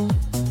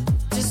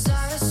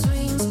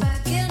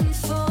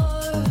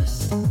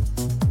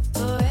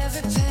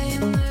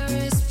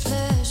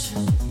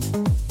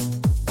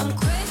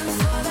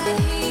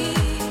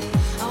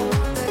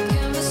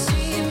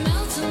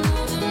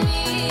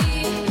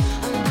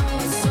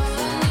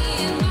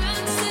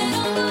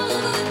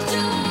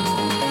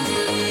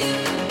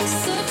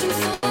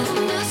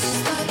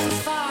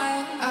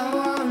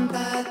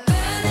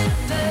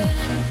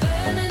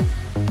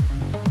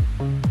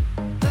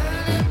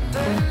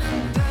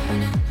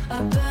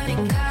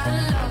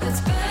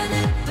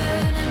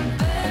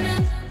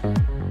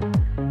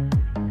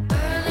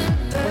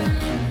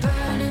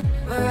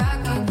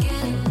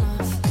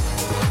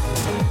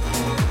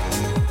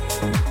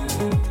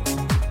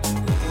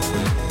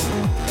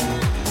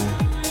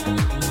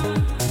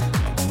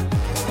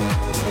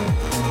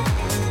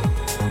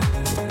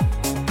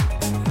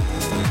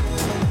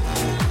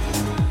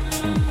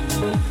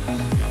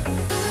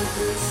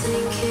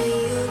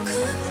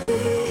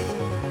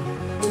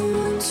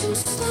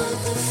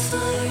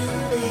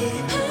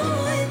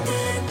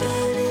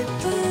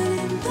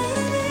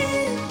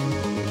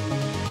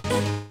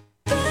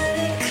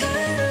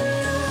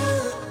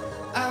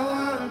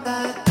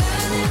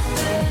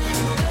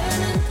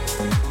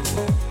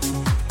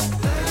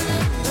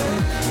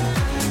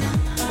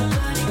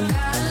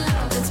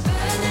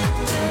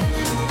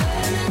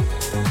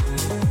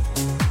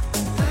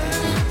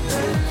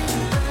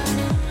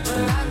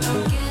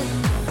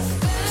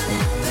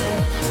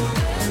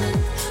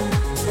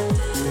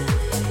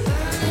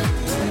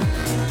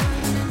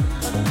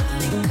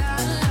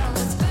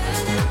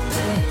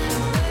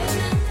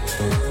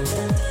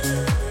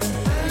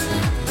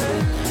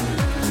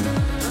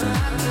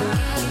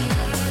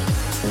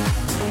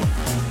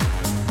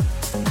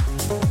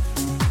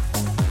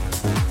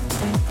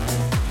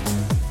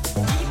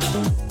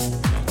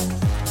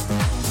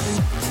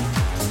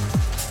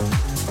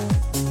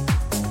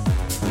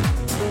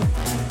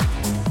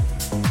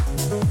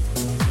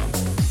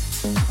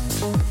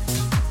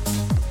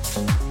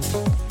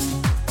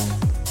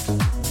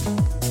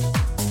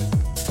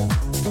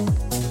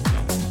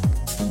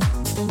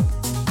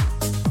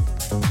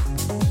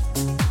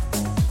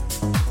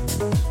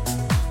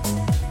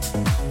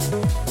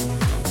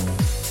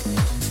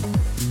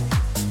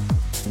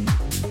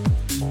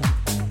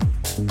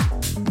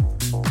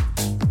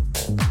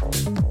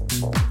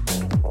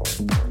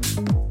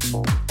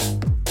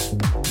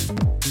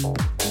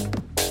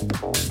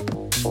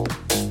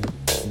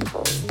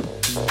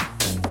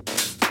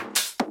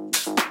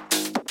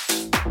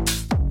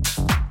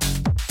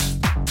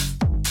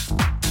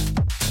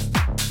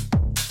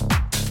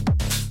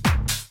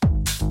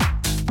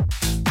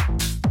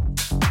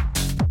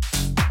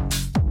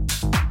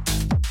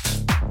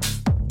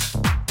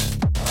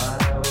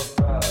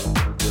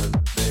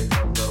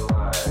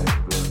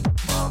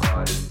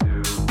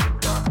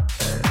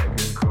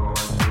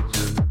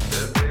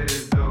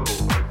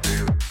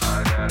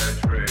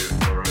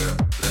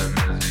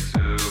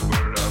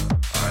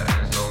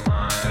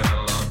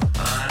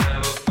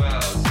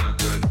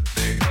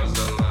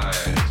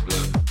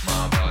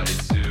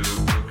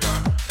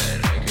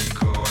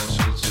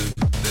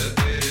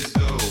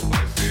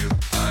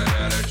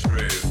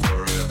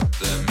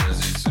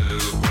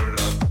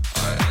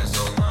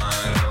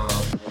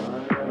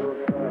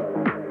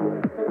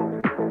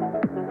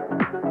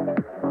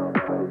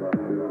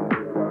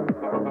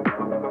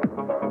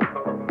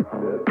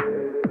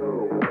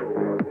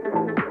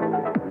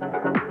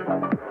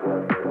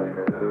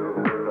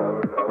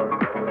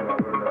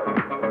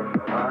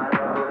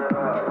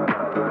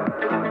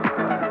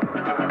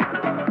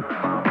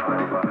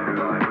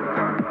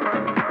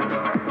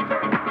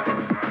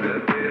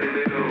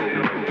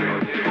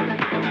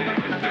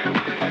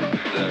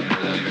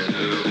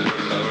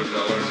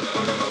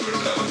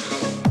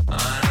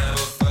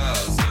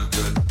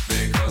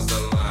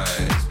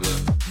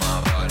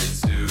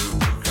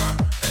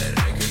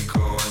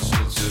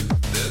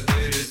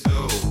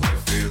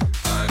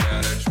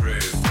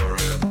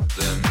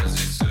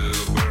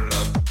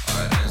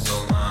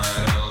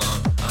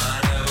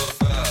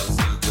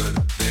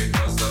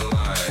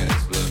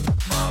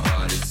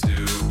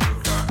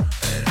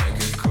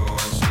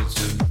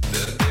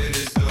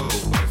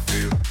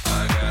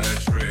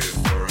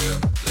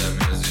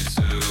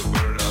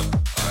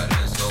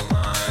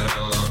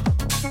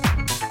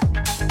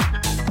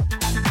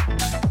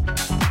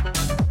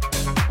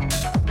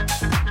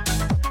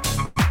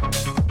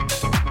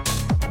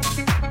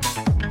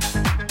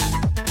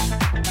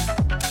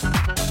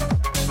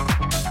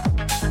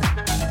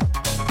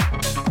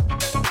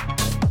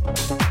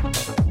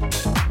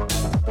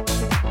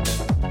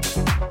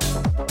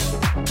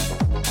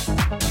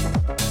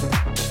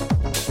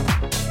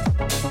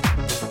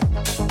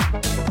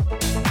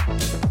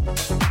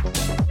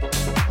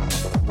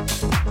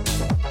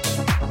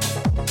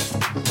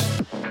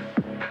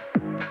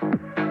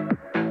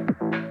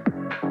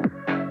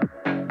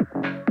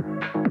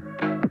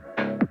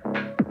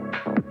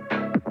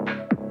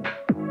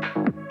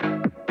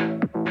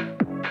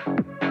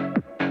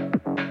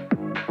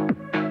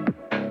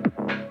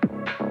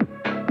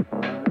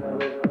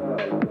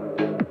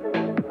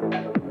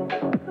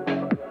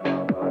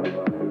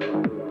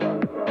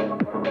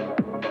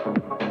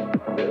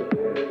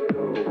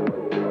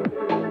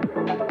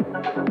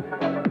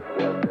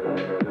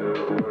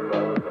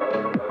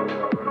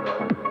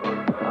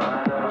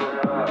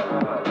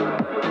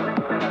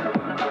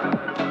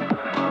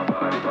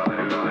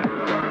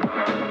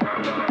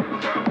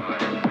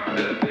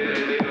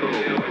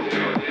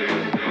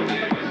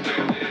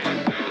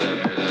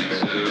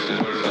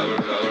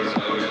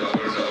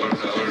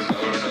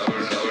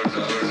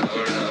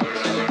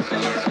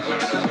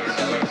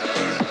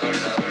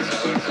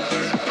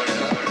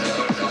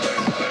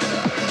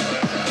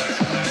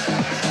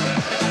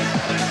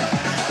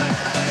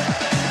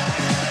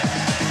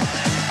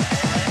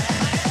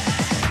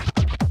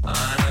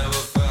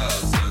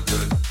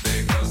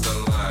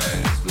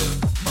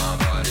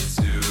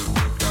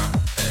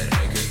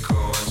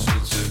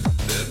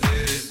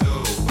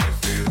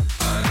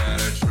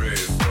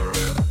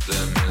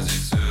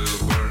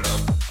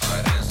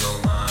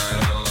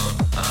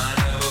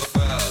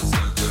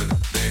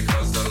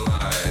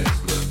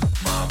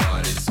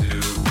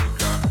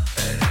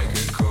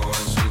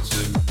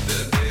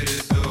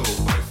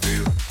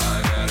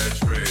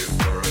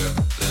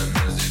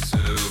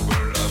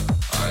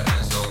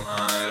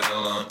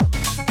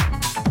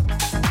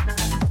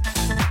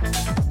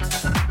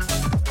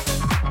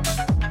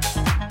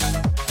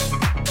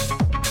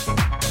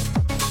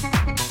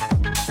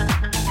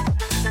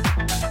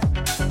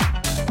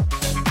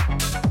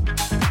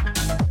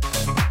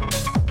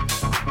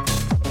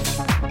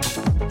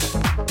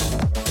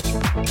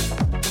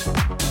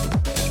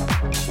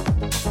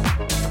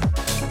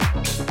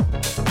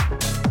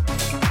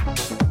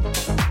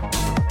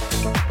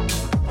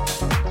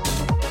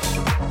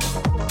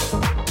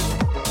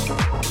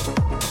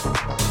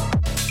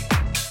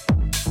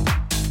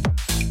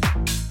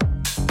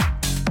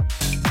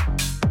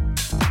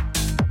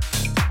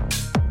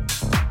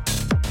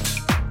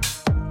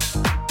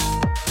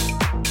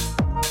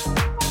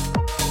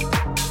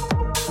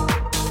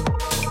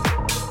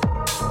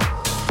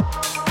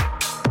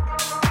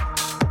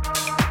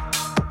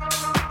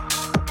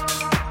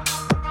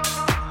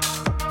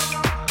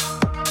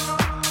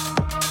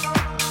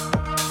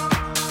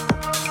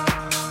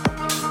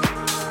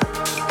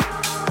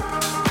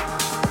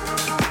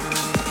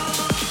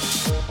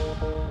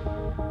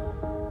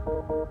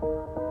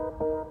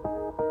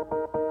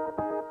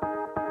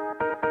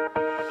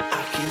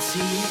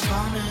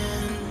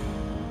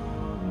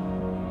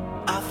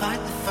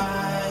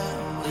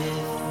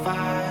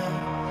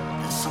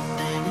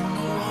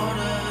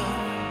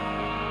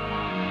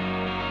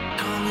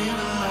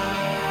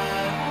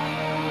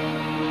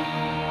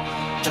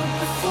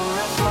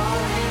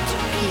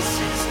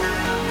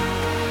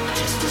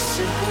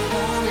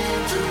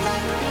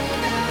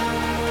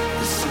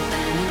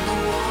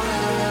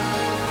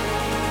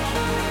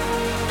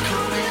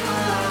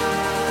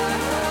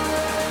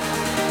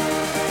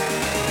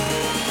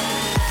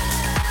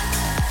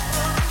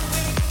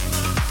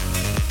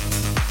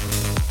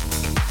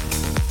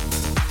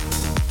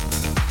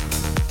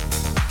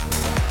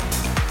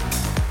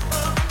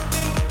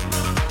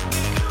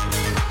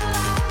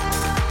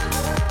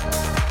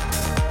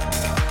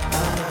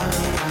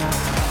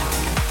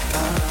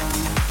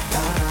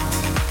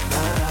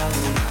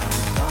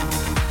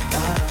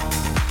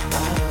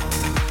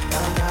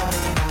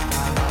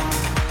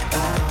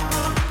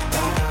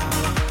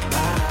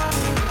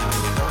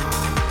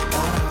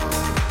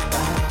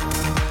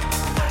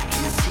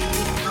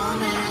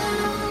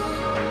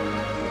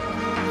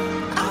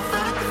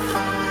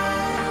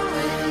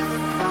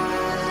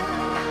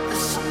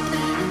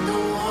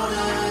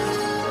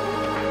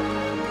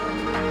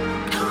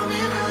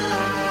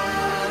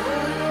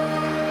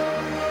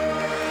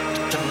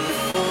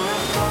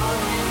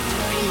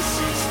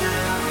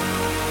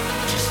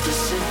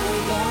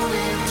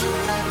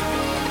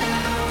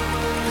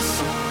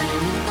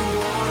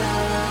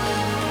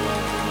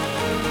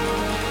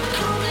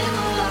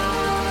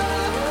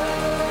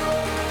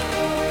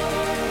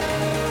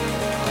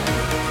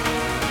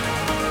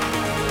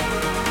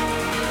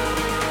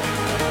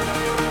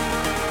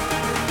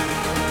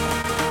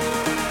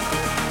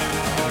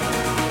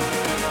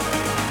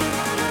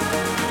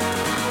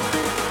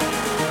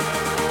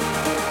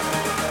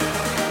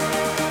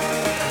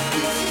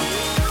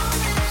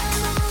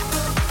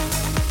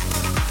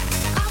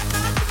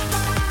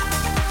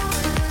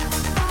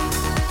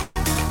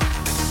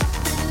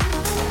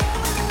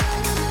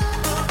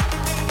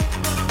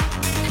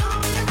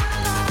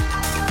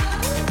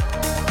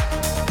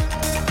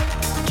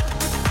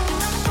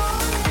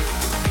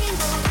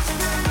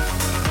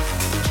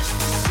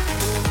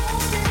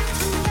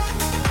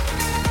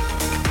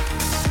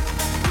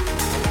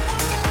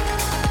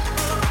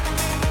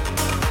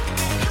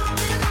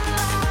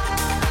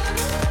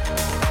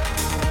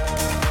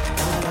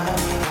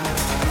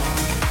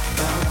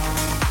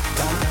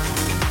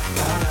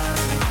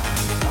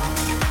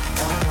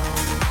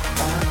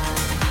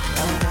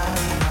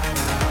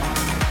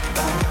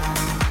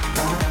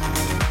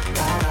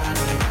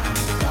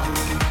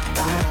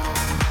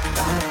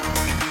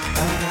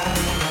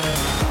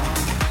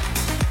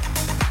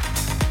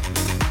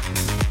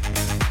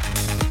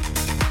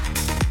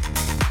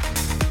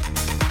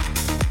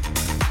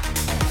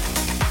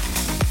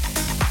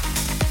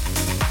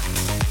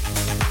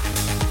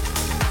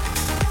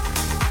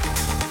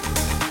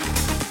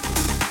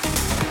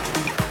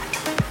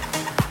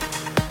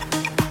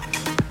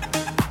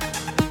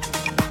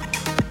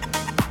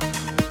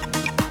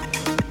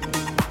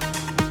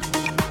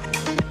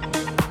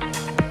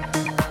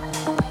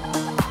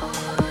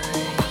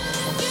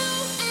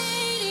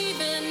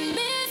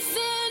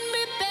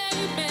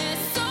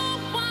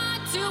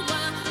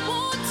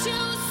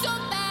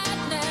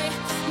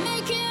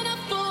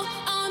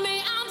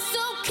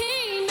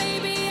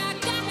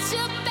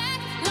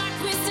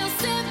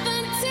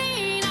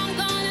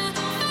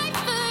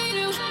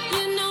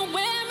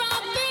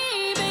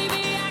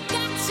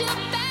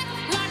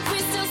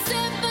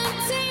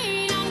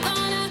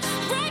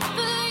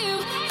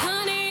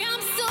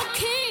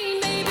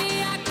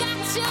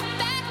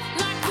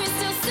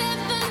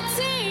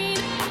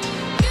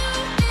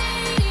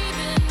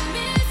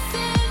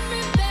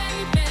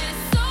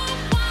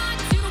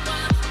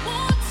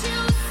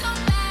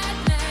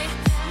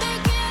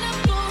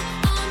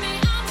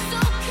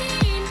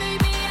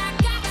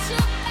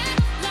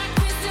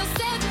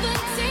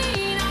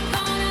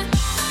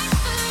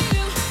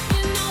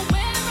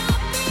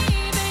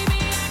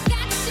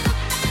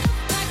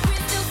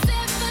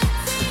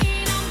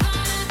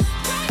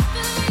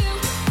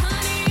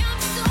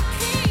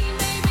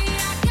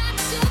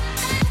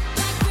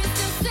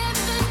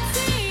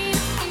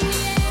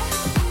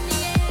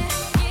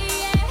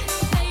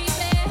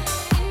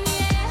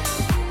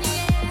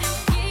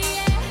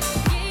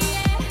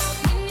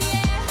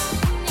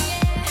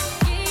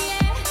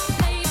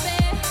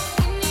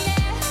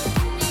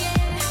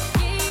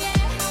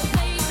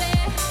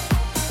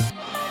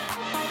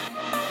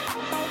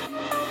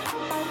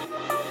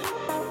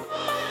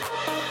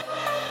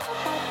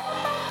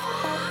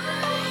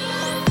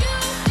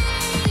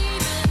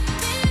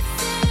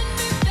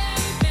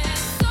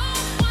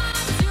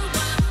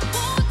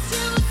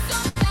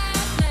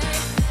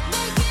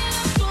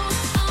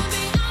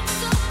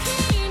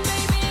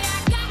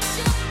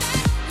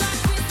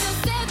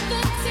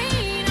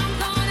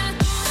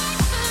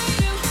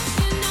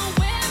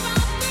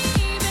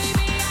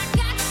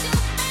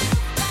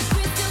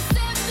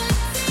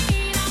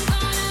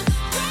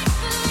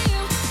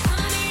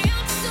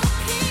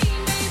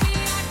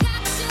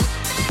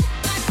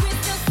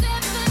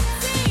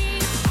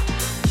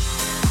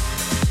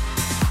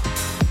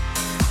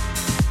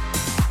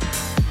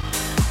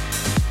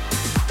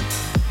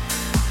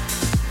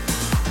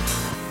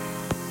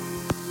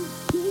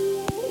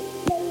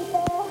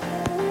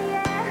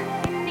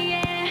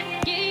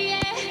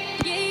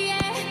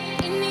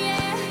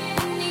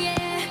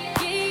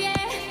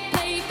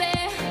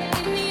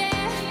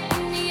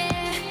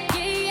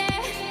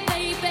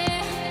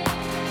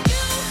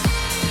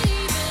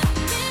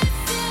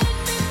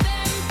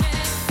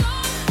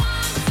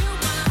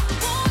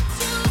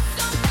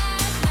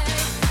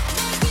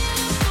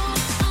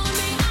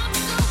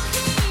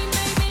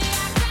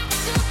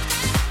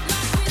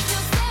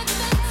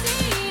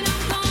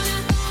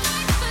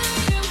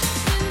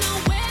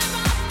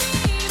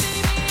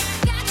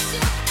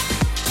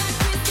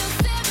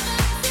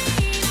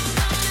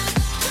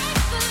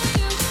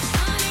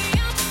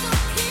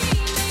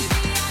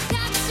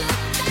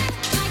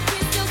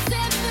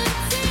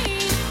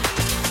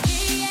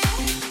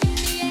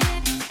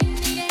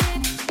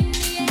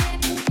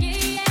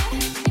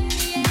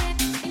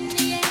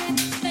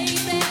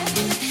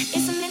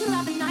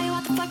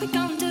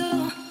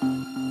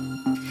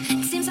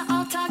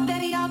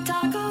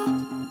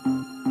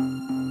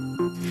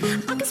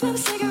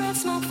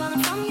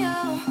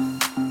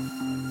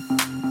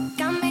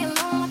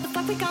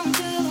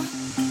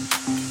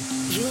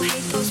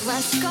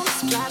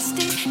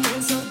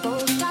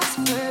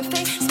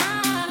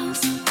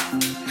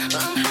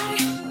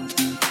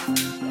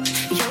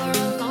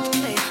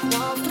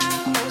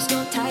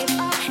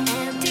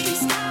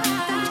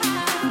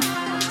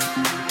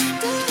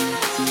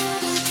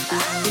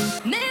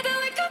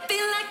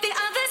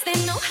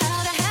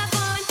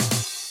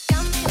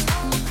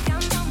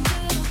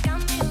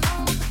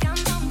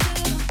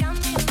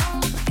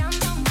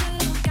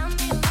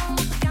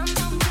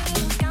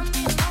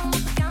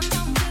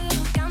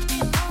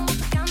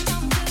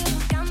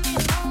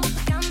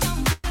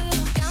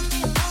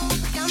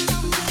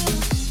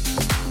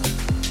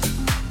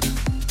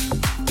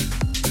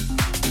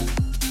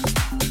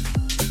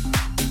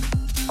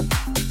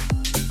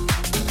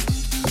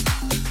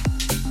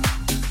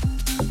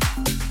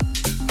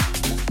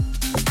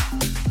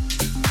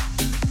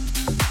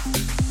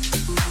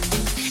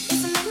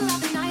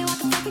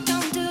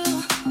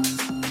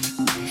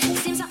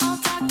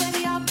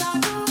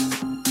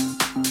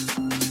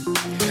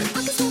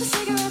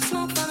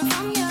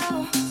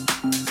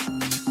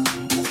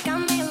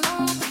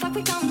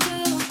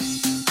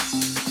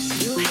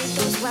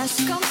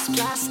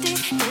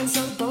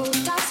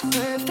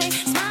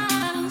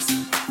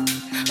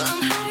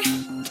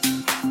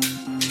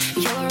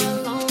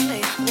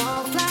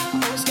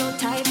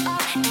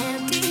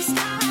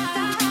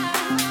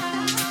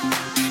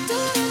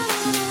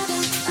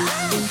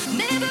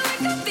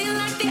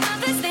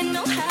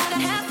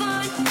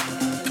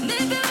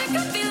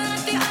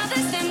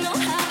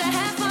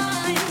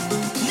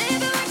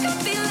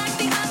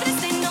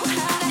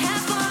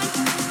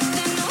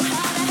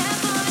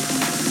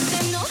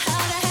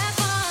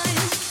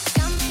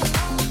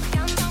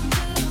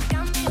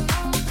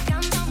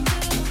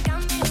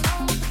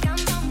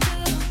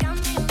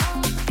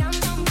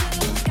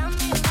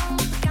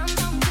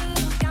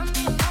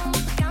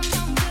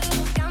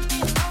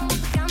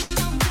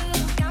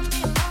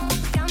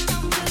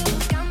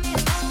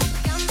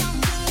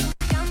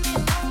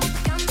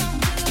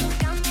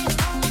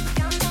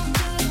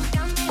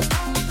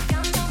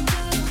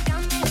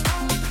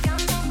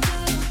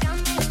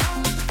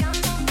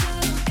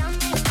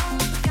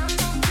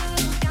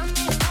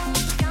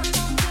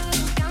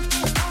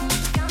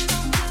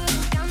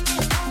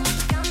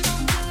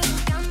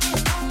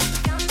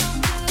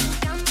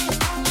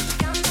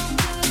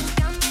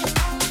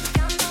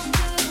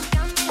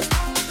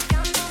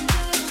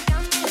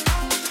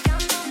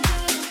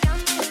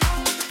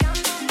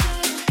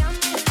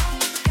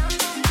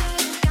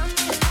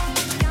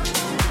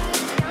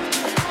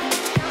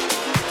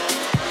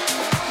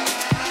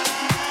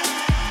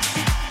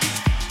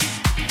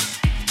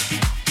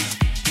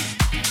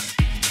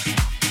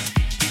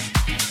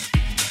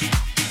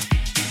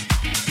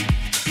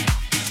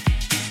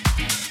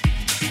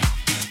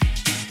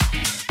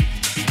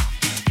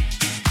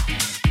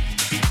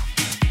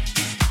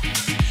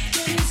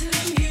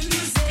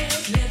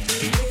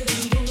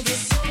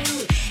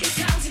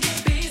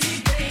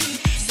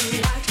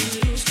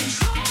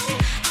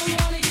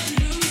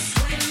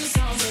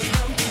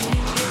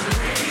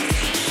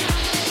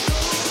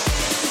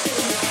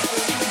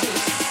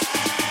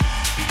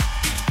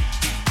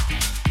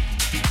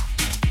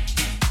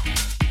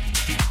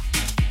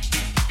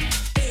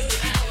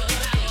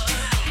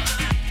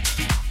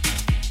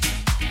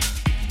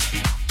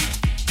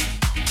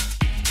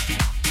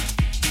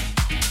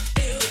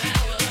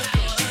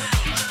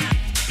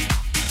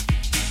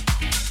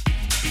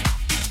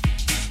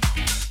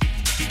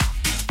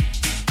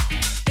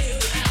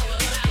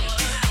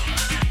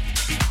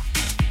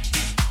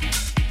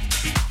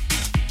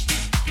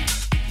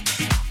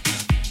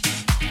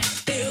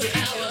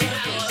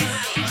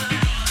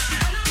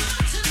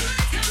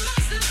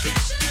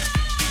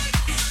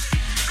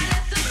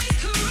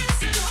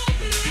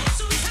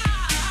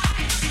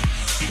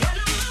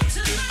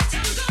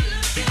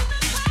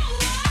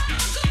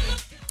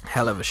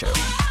 Hell of a show.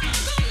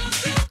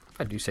 If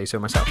I do say so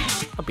myself.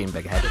 I've been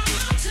big-headed. A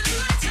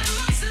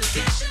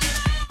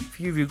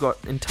few of you got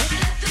in touch.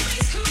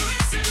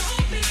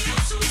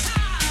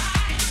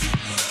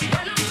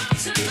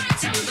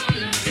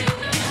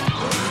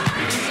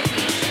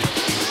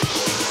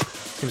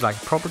 Seems like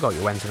you probably got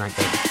your Wednesday night,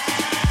 baby.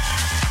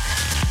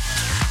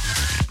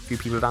 A few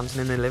people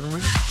dancing in their living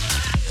room.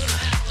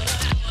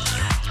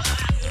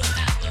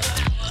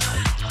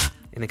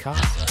 In the car.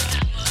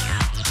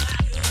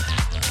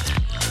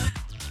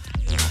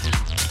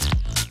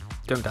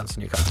 Don't dance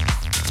in your car.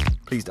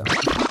 Please don't.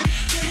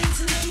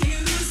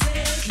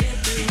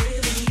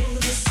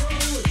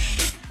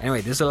 Anyway,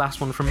 this is the last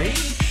one from me.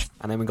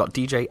 And then we got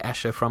DJ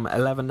Escher from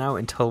 11 now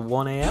until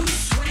 1 a.m.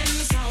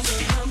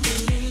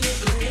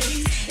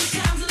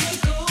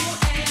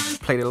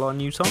 Played a lot of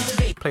new songs.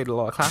 Played a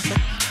lot of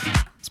classics.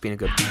 It's been a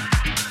good one.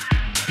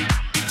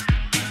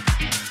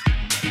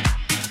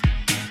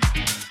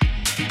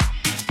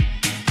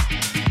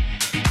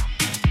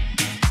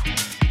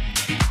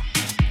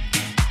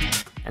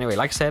 Anyway,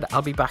 Anyway, like I said,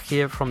 I'll be back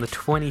here from the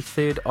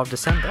 23rd of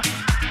December.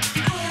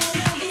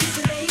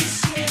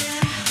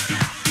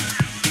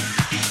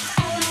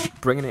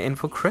 Bringing it in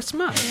for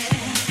Christmas.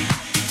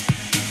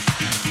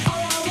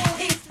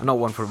 I'm not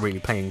one for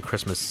really playing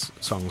Christmas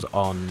songs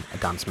on a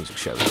dance music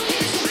show.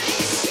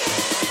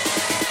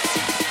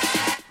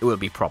 It will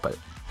be proper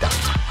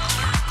dance.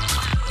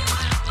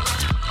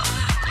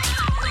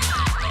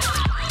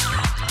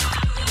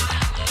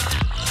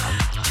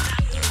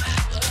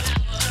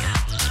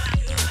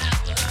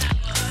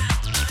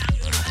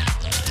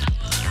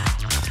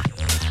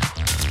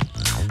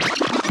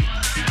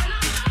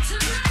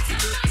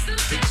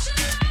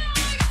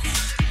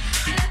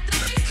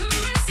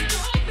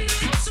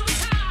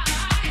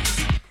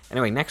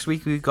 Anyway, next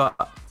week we've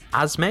got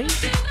Asme.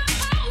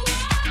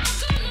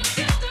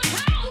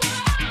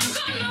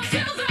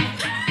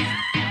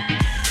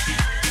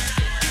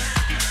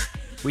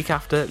 Week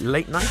after,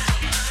 Late Night.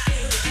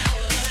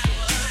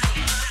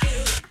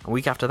 A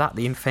week after that,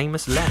 the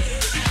infamous Len.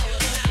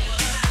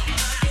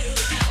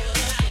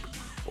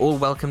 All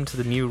welcome to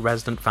the new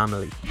resident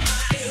family.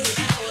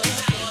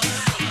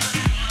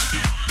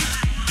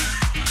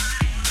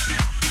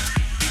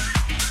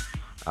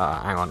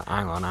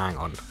 Hang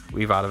on.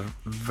 We've had a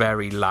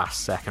very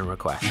last second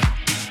request.